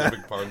the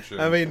Pacific Punch in.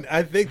 I mean,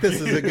 I think this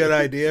is a good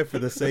idea for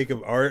the sake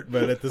of art,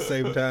 but at the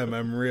same time,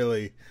 I'm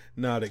really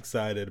not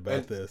excited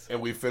about this. And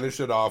we finish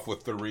it off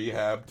with the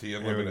Rehab tea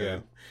and There we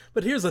lemonade. go.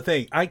 But here's the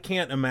thing. I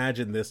can't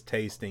imagine this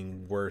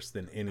tasting worse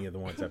than any of the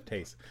ones I've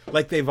tasted.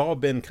 Like, they've all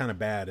been kind of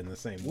bad in the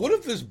same way. What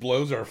if this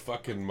blows our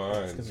fucking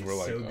minds? be We're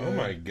like, so oh good.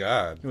 my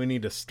god. Do we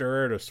need to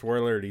stir it or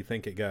swirl it, or do you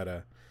think it got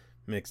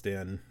mixed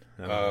in?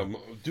 I don't know.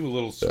 Do a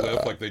little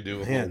swift like they do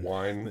with Man, little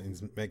wine.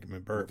 It's making me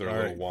burp. Their All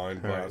little right.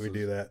 wine All right, we glasses.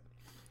 do that.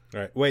 All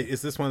right. Wait,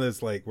 is this one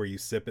that's like where you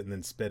sip it and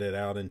then spit it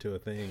out into a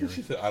thing?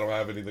 Or... I don't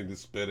have anything to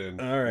spit in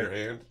All right. your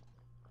hand.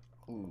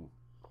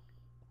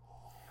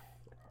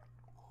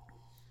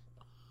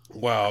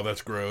 Wow,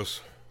 that's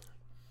gross.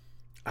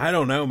 I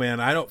don't know, man.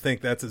 I don't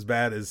think that's as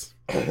bad as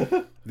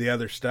the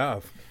other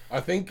stuff. I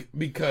think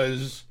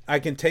because I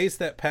can taste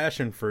that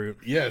passion fruit,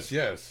 yes,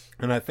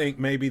 and I think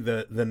maybe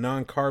the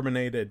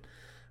non-carbonated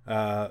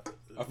I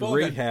felt like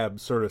rehab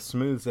sort of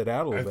smooths it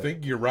out a I little bit.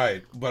 think you're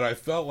right, but I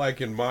felt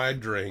like in my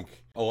drink,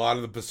 a lot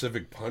of the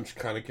Pacific Punch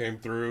kind of came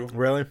through,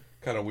 Really?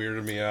 kind of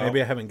weirded me out.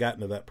 Maybe I haven't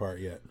gotten to that part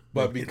yet.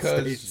 But Maybe it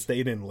because-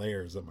 stayed in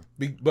layers.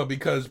 But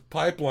because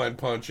Pipeline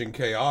Punch and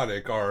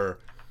Chaotic are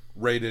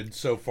rated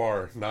so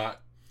far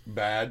not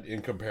bad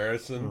in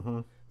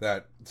comparison,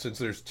 that since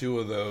there's two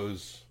of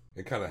those,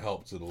 it kind of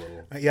helps it a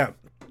little. Yeah,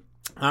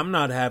 I'm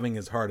not having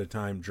as hard a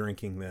time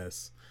drinking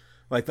this.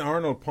 Like the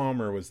Arnold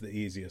Palmer was the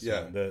easiest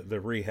Yeah. one,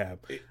 the rehab.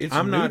 It's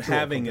I'm not neutral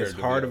having as compared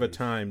to the hard of a others.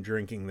 time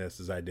drinking this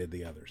as I did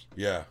the others.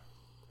 Yeah.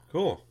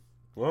 Cool.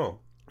 Well,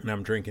 And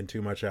I'm drinking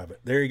too much of it.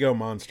 There you go,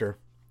 Monster.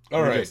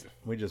 all right.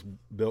 We just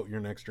built your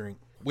next drink.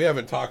 We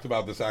haven't talked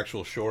about this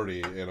actual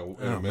shorty in a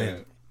man.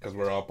 minute because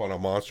we're up on a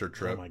monster Oh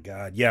trip. my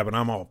God. Yeah, but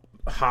I'm all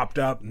hopped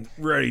up and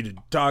ready to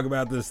talk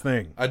about this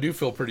thing. I do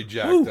feel pretty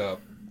jacked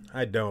up.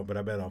 I don't, but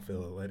I bet I'll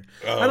feel it later.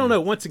 I don't know.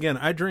 Once again,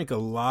 I drink a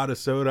lot of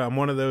soda. I'm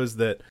one of those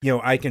that,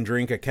 I can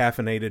drink a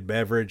caffeinated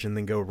beverage and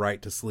then go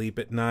right to sleep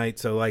at night.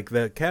 So, like,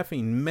 the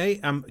caffeine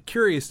I'm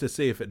curious to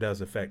see if it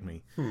does affect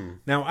me.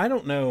 Now, I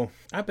don't know.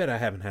 I bet I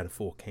haven't had a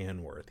full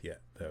can worth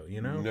yet. though,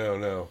 you know?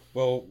 No.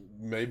 Well,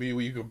 maybe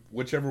you could,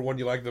 whichever one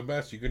you like the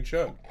best, you can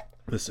chug.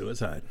 The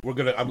suicide.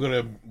 I'm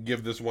gonna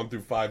give this 1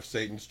 through 5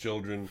 Satan's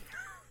Children.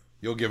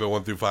 You'll give it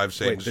 1 through 5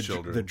 Satan's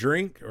Children. The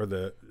drink or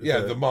the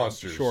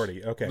monsters.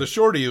 Shorty. Okay. The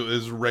Shorty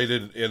is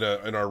rated in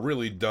our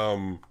really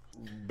dumb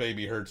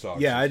Baby Herzog.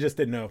 Yeah, I just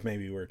didn't know if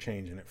maybe we're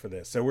changing it for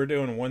this. So we're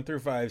doing 1 through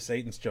 5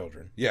 Satan's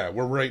Children. Yeah,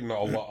 we're rating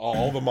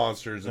all the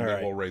monsters, and All then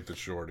right. we'll rate the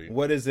Shorty.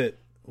 What is it?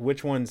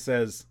 Which one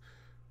says,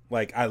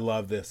 like, I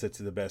love this, it's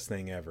the best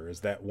thing ever?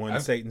 Is that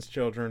 1 Satan's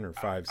Children or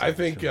 5 Satan's I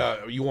think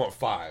Children? you want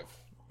 5.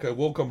 Because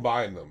we'll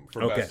combine them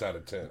for Okay. best out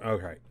of 10.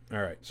 Okay.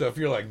 All right. So if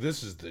you're like,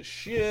 this is the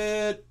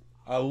shit,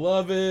 I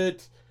love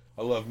it,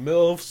 I love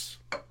MILFs,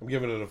 I'm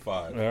giving it a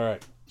 5. All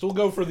right. So we'll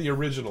go for the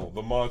original,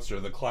 the monster,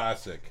 the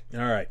classic.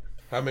 All right.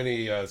 How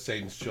many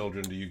Satan's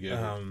Children do you give?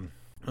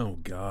 Oh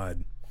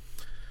God.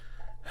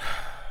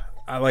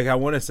 I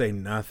want to say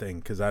nothing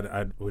because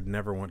I would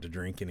never want to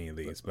drink any of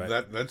these,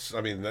 but that's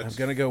I'm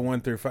gonna go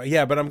 1 through 5.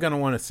 Yeah, but I'm gonna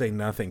want to say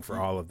nothing for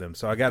all of them.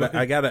 So I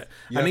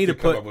need to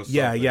come up put. with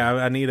Yeah, something. yeah.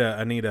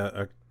 I need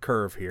a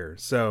curve here.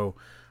 So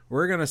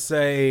we're gonna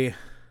say,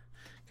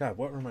 God,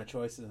 what were my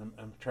choices?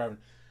 I'm trying.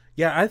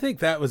 Yeah, I think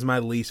that was my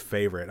least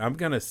favorite. I'm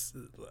gonna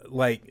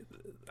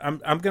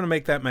I'm gonna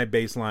make that my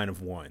baseline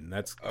of 1.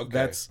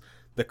 That's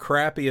the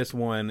crappiest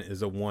one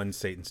is a 1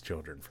 Satan's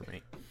Children for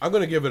me. I'm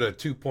going to give it a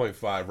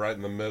 2.5 right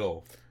in the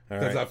middle.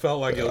 Because I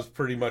felt like it was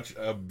pretty much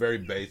very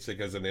basic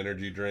as an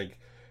energy drink.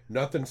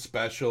 Nothing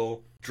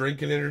special.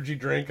 Drink an energy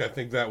drink, I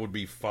think that would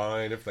be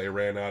fine if they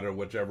ran out of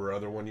whichever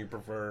other one you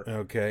prefer.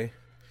 Okay.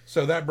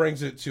 So that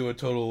brings it to a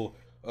total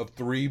of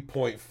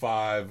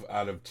 3.5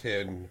 out of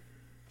 10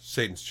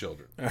 Satan's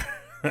Children.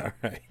 All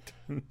right.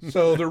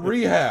 So the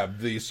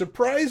Rehab, the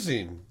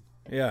surprising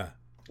Yeah.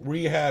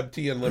 Rehab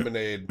tea and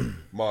lemonade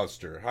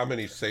monster. How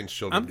many Satan's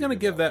Children? I'm going to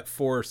give that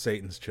 4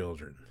 Satan's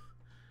Children.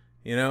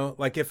 You know,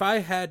 like if I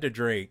had to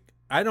drink,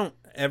 I don't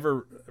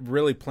ever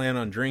really plan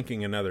on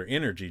drinking another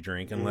energy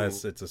drink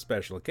unless it's a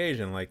special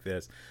occasion like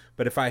this.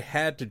 But if I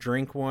had to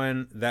drink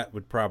one, that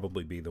would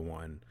probably be the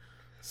one.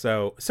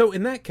 So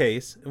in that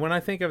case, when I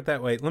think of it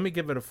that way, let me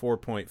give it a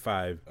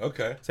 4.5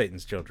 Okay.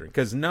 Satan's Children.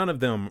 Because none of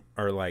them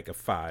are like a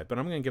 5, but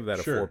I'm going to give that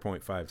a Sure.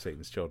 4.5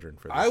 Satan's Children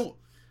for this.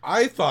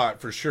 I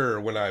thought for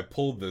sure when I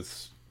pulled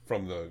this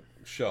from the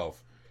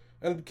shelf,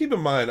 and keep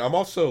in mind, I'm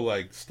also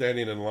like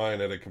standing in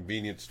line at a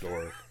convenience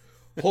store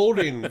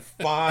holding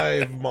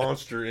 5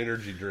 Monster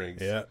energy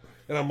drinks. Yeah.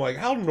 And I'm like,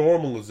 how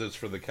normal is this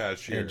for the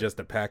cashier? And just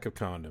a pack of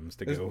condoms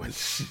to go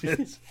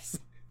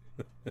with.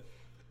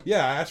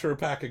 Yeah, I asked for a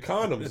pack of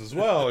condoms as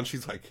well, and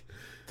she's like,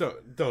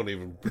 don't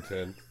even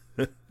pretend.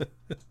 Are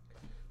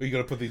you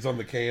going to put these on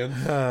the cans?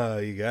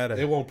 You gotta.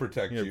 It won't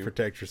protect you.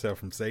 Protect yourself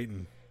from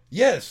Satan.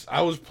 Yes,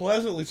 I was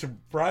pleasantly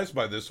surprised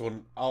by this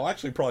one. I'll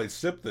actually probably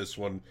sip this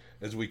one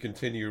as we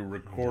continue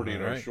recording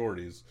All our right.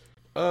 shorties.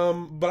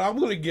 But I'm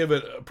going to give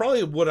it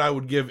probably what I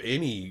would give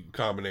any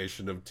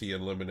combination of tea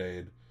and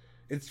lemonade.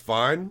 It's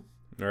fine,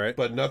 All right.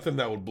 but nothing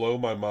that would blow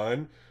my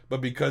mind. But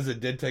because it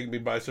did take me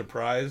by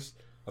surprise,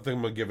 I think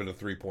I'm going to give it a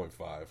 3.5.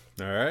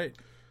 All right.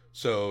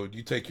 So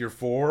you take your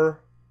 4.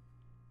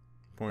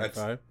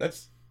 0.5.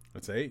 That's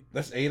 8.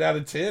 8 out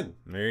of 10.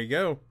 There you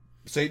go.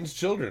 Satan's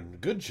Children.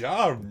 Good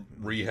job,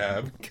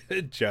 Rehab.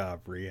 Good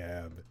job,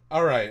 Rehab.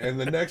 All right, and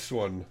the next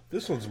one.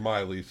 This one's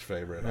my least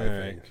favorite, I All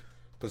right. think.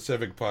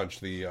 Pacific Punch,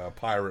 the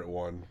pirate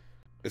one.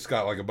 It's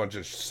got like a bunch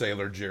of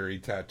Sailor Jerry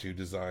tattoo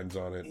designs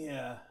on it.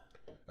 Yeah.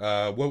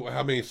 How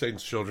many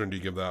Satan's Children do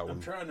you give that one?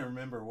 I'm trying to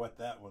remember what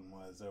that one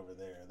was over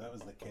there. That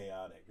was the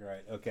chaotic,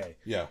 right? Okay.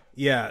 Yeah.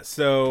 Yeah,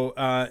 so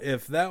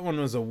if that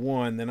one was a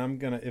 1, then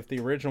if the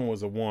original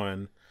was a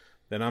 1,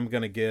 then I'm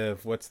going to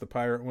give, what's the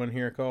pirate one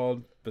here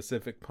called?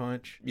 Pacific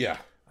Punch? Yeah.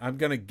 I'm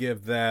going to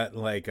give that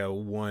like a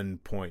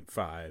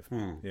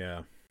 1.5.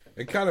 Yeah.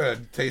 It kind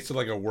of tasted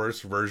like a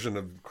worse version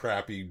of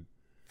crappy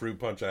fruit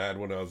punch I had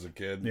when I was a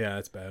kid. Yeah,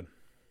 it's bad.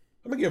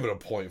 I'm going to give it a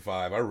 0.5.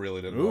 I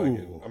really didn't like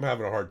it. Ooh. I'm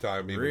having a hard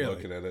time even Really?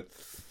 looking at it.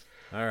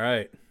 All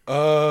right.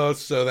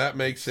 So that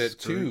makes it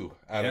 2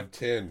 out Yep. of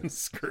 10.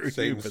 Screw you,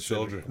 Satan's Pacific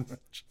Children.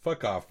 Punch.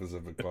 Fuck off,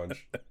 Pacific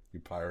Punch. You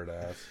pirate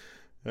ass.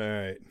 All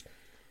right.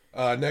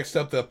 Next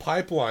up, the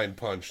Pipeline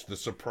Punch, the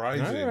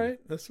surprising. All right.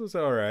 This was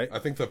all right. I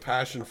think the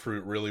passion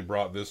fruit really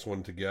brought this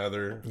one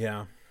together.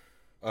 Yeah.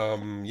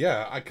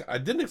 Yeah, I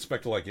didn't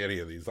expect to like any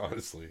of these,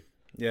 honestly.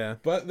 Yeah.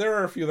 But there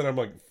are a few that I'm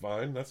like,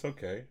 fine, that's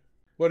okay.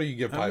 What do you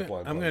give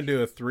Pipeline I'm Punch? going to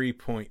do a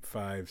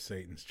 3.5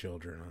 Satan's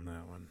Children on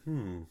that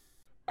one.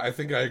 I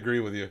think I agree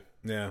with you.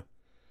 Yeah.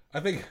 I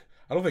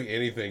don't think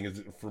anything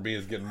is for me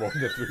is getting more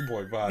than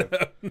 3.5.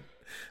 But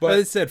But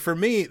it said for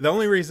me, the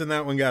only reason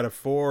that one got a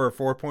 4 or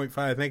 4.5,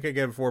 I think I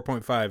gave a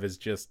 4.5 is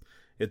just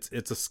it's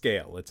a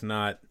scale. It's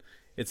not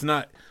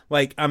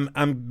like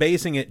I'm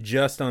basing it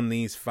just on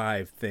these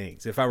 5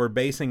 things. If I were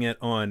basing it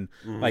on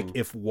like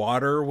if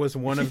water was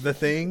one of the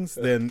things,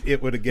 then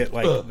it would get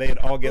like they'd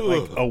all get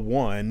like a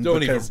 1.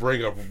 don't even because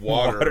bring up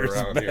water water's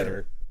around better.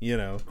 here. you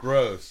know.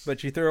 Gross.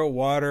 But you throw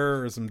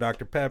water or some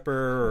Dr. Pepper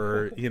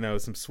or, you know,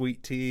 some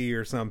sweet tea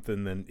or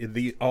something, then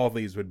all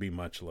these would be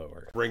much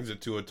lower. Brings it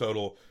to a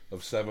total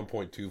of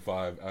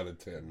 7.25 out of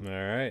 10.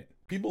 All right.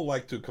 People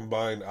like to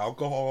combine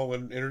alcohol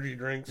and energy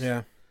drinks.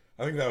 Yeah.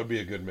 I think that would be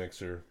a good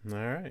mixer. All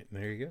right.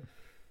 There you go.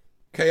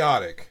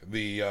 Chaotic,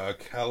 the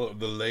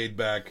laid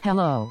back.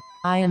 Hello,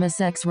 I am a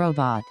sex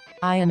robot.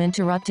 I am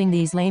interrupting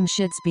these lame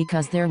shits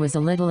because there was a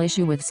little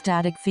issue with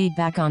static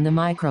feedback on the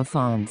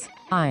microphones.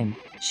 I'm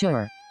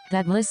sure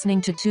that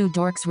listening to two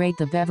dorks rate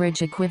the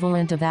beverage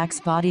equivalent of Axe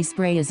body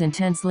spray is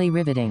intensely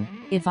riveting.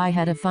 If I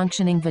had a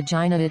functioning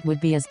vagina, it would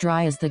be as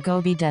dry as the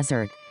Gobi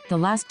Desert. The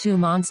last two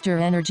Monster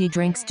Energy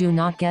drinks do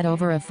not get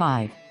over a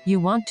 5. You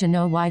want to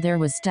know why there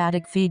was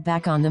static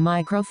feedback on the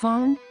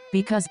microphone?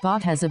 Because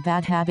Bot has a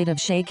bad habit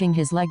of shaking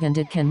his leg and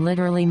it can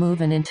literally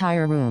move an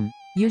entire room.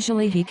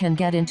 Usually he can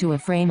get into a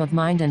frame of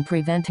mind and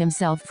prevent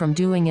himself from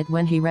doing it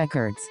when he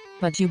records.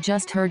 But you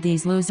just heard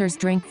these losers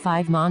drink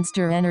 5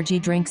 Monster Energy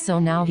drinks, so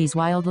now he's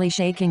wildly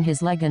shaking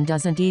his leg and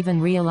doesn't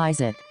even realize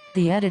it.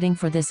 The editing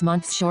for this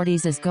month's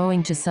shorties is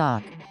going to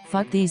suck.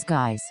 Fuck these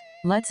guys.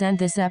 Let's end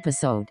this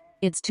episode.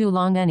 It's too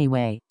long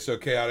anyway. So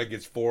Chaotic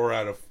gets 4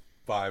 out of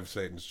 5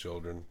 Satan's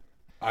Children.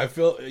 I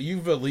feel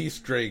you've at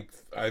least drank,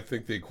 I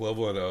think, the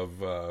equivalent of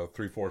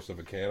 3/4 of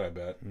a can, I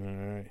bet. All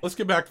right. Let's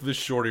get back to this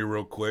shorty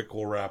real quick.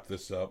 We'll wrap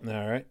this up.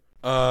 All right.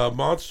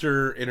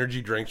 Monster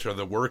Energy drinks are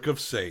the work of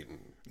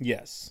Satan.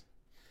 Yes.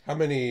 How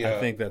many? I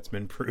think that's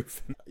been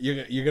proven.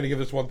 You're going to give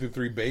this 1 through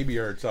 3 Baby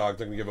Herzogs. I'm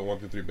going to give it 1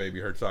 through 3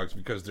 Baby Herzogs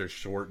because they're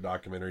short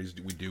documentaries.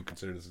 We do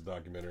consider this a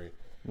documentary.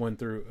 1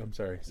 through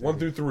 3. 1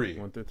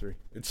 through 3.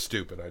 It's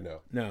stupid, I know.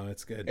 No,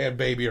 it's good. And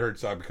Baby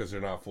Herzog because they're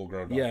not full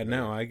grown. Yeah,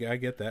 no, I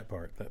get that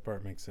part. That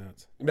part makes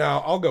sense. Now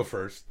I'll go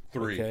first.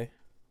 3. Okay.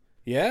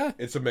 Yeah.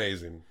 It's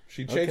amazing.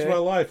 She changed Okay. my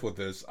life with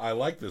this. I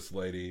like this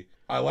lady.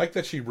 I like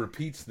that she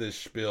repeats this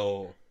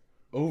spiel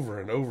over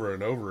and over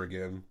and over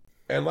again.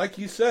 And like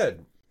you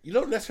said, you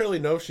don't necessarily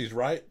know if she's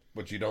right,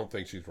 but you don't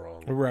think she's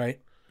wrong. Right.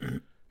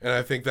 And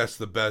I think that's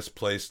the best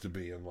place to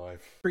be in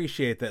life.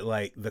 Appreciate that,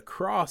 like, the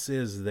cross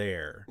is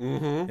there.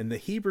 Mm-hmm. And the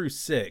Hebrew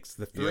 6,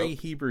 the 3 Yep.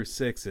 Hebrew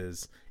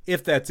 6s,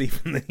 if that's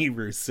even the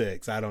Hebrew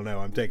 6, I don't know.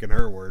 I'm taking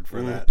her word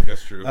for that.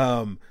 That's true.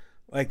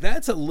 Like,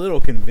 that's a little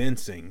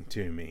convincing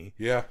to me.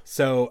 Yeah.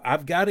 So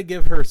I've got to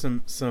give her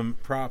some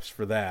props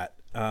for that.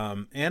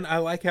 And I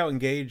like how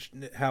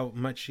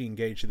much she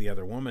engaged the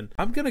other woman.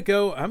 I'm gonna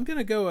go a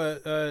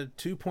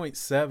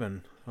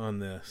 2.7 on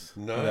this.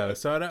 No,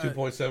 so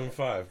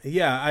 2.75.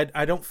 Yeah,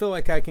 I don't feel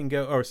like I can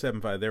go, or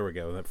 7.5. There we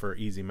go, for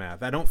easy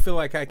math. I don't feel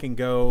like I can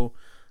go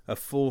a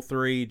full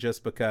 3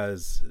 just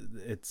because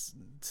it's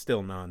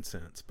still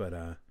nonsense. But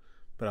I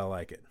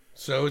like it.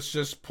 So it's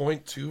just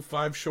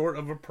 0.25 short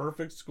of a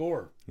perfect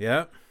score.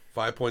 Yeah.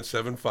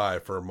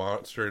 5.75 for a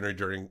Monster Energy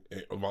drink.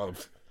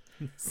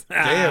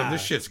 Damn,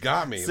 this shit's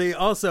got me. See,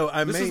 also,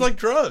 This is like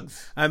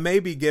drugs. I may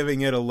be giving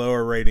it a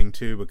lower rating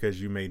too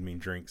because you made me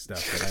drink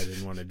stuff that I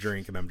didn't want to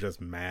drink, and I'm just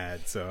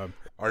mad. So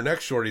Our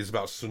next shorty is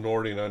about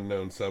snorting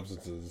unknown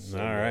substances. So,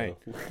 all right.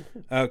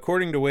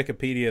 According to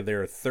Wikipedia,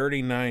 there are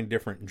 39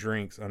 different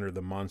drinks under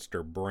the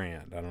Monster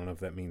brand. I don't know if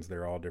that means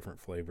they're all different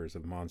flavors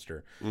of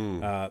Monster,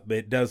 but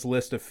it does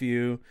list a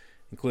few,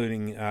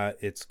 including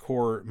its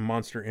core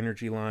Monster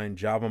Energy line,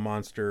 Java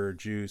Monster,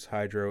 Juice,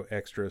 Hydro,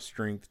 Extra,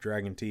 Strength,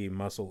 Dragon Tea,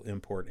 Muscle,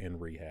 Import,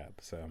 and Rehab.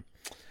 So,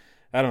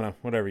 I don't know.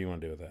 Whatever you want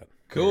to do with that.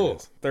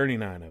 Cool. There it is.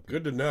 39 of them.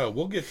 Good to know.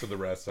 We'll get to the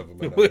rest of them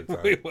we, another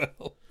time. we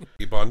will.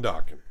 Keep on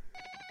docking.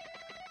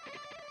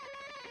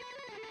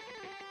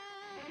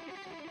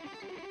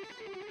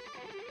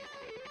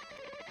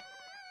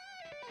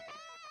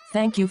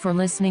 Thank you for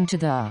listening to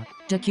the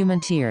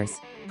Documenteers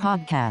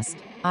podcast.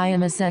 I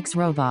am a sex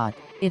robot.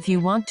 If you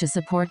want to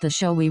support the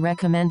show, we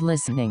recommend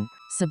listening,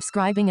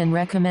 subscribing, and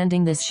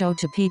recommending this show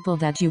to people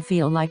that you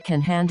feel like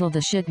can handle the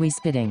shit we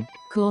spitting.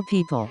 Cool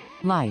people,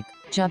 like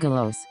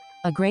juggalos.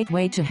 A great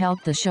way to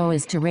help the show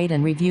is to rate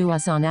and review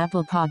us on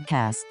Apple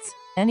Podcasts.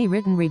 Any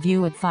written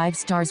review at 5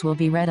 stars will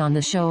be read on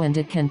the show, and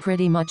it can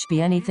pretty much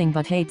be anything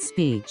but hate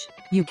speech.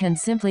 You can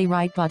simply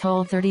write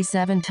butthole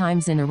 37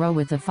 times in a row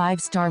with a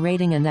 5-star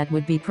rating, and that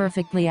would be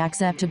perfectly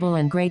acceptable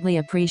and greatly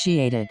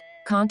appreciated.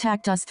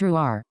 Contact us through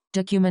our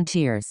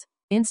Documenteers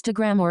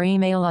Instagram or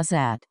email us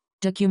at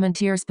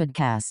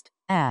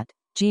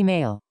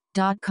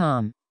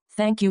documenteerspodcast@gmail.com.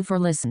 Thank you for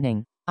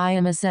listening. I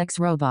am a sex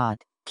robot.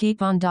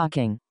 Keep on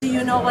docking. Do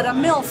you know what a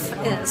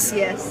MILF is?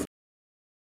 Yes.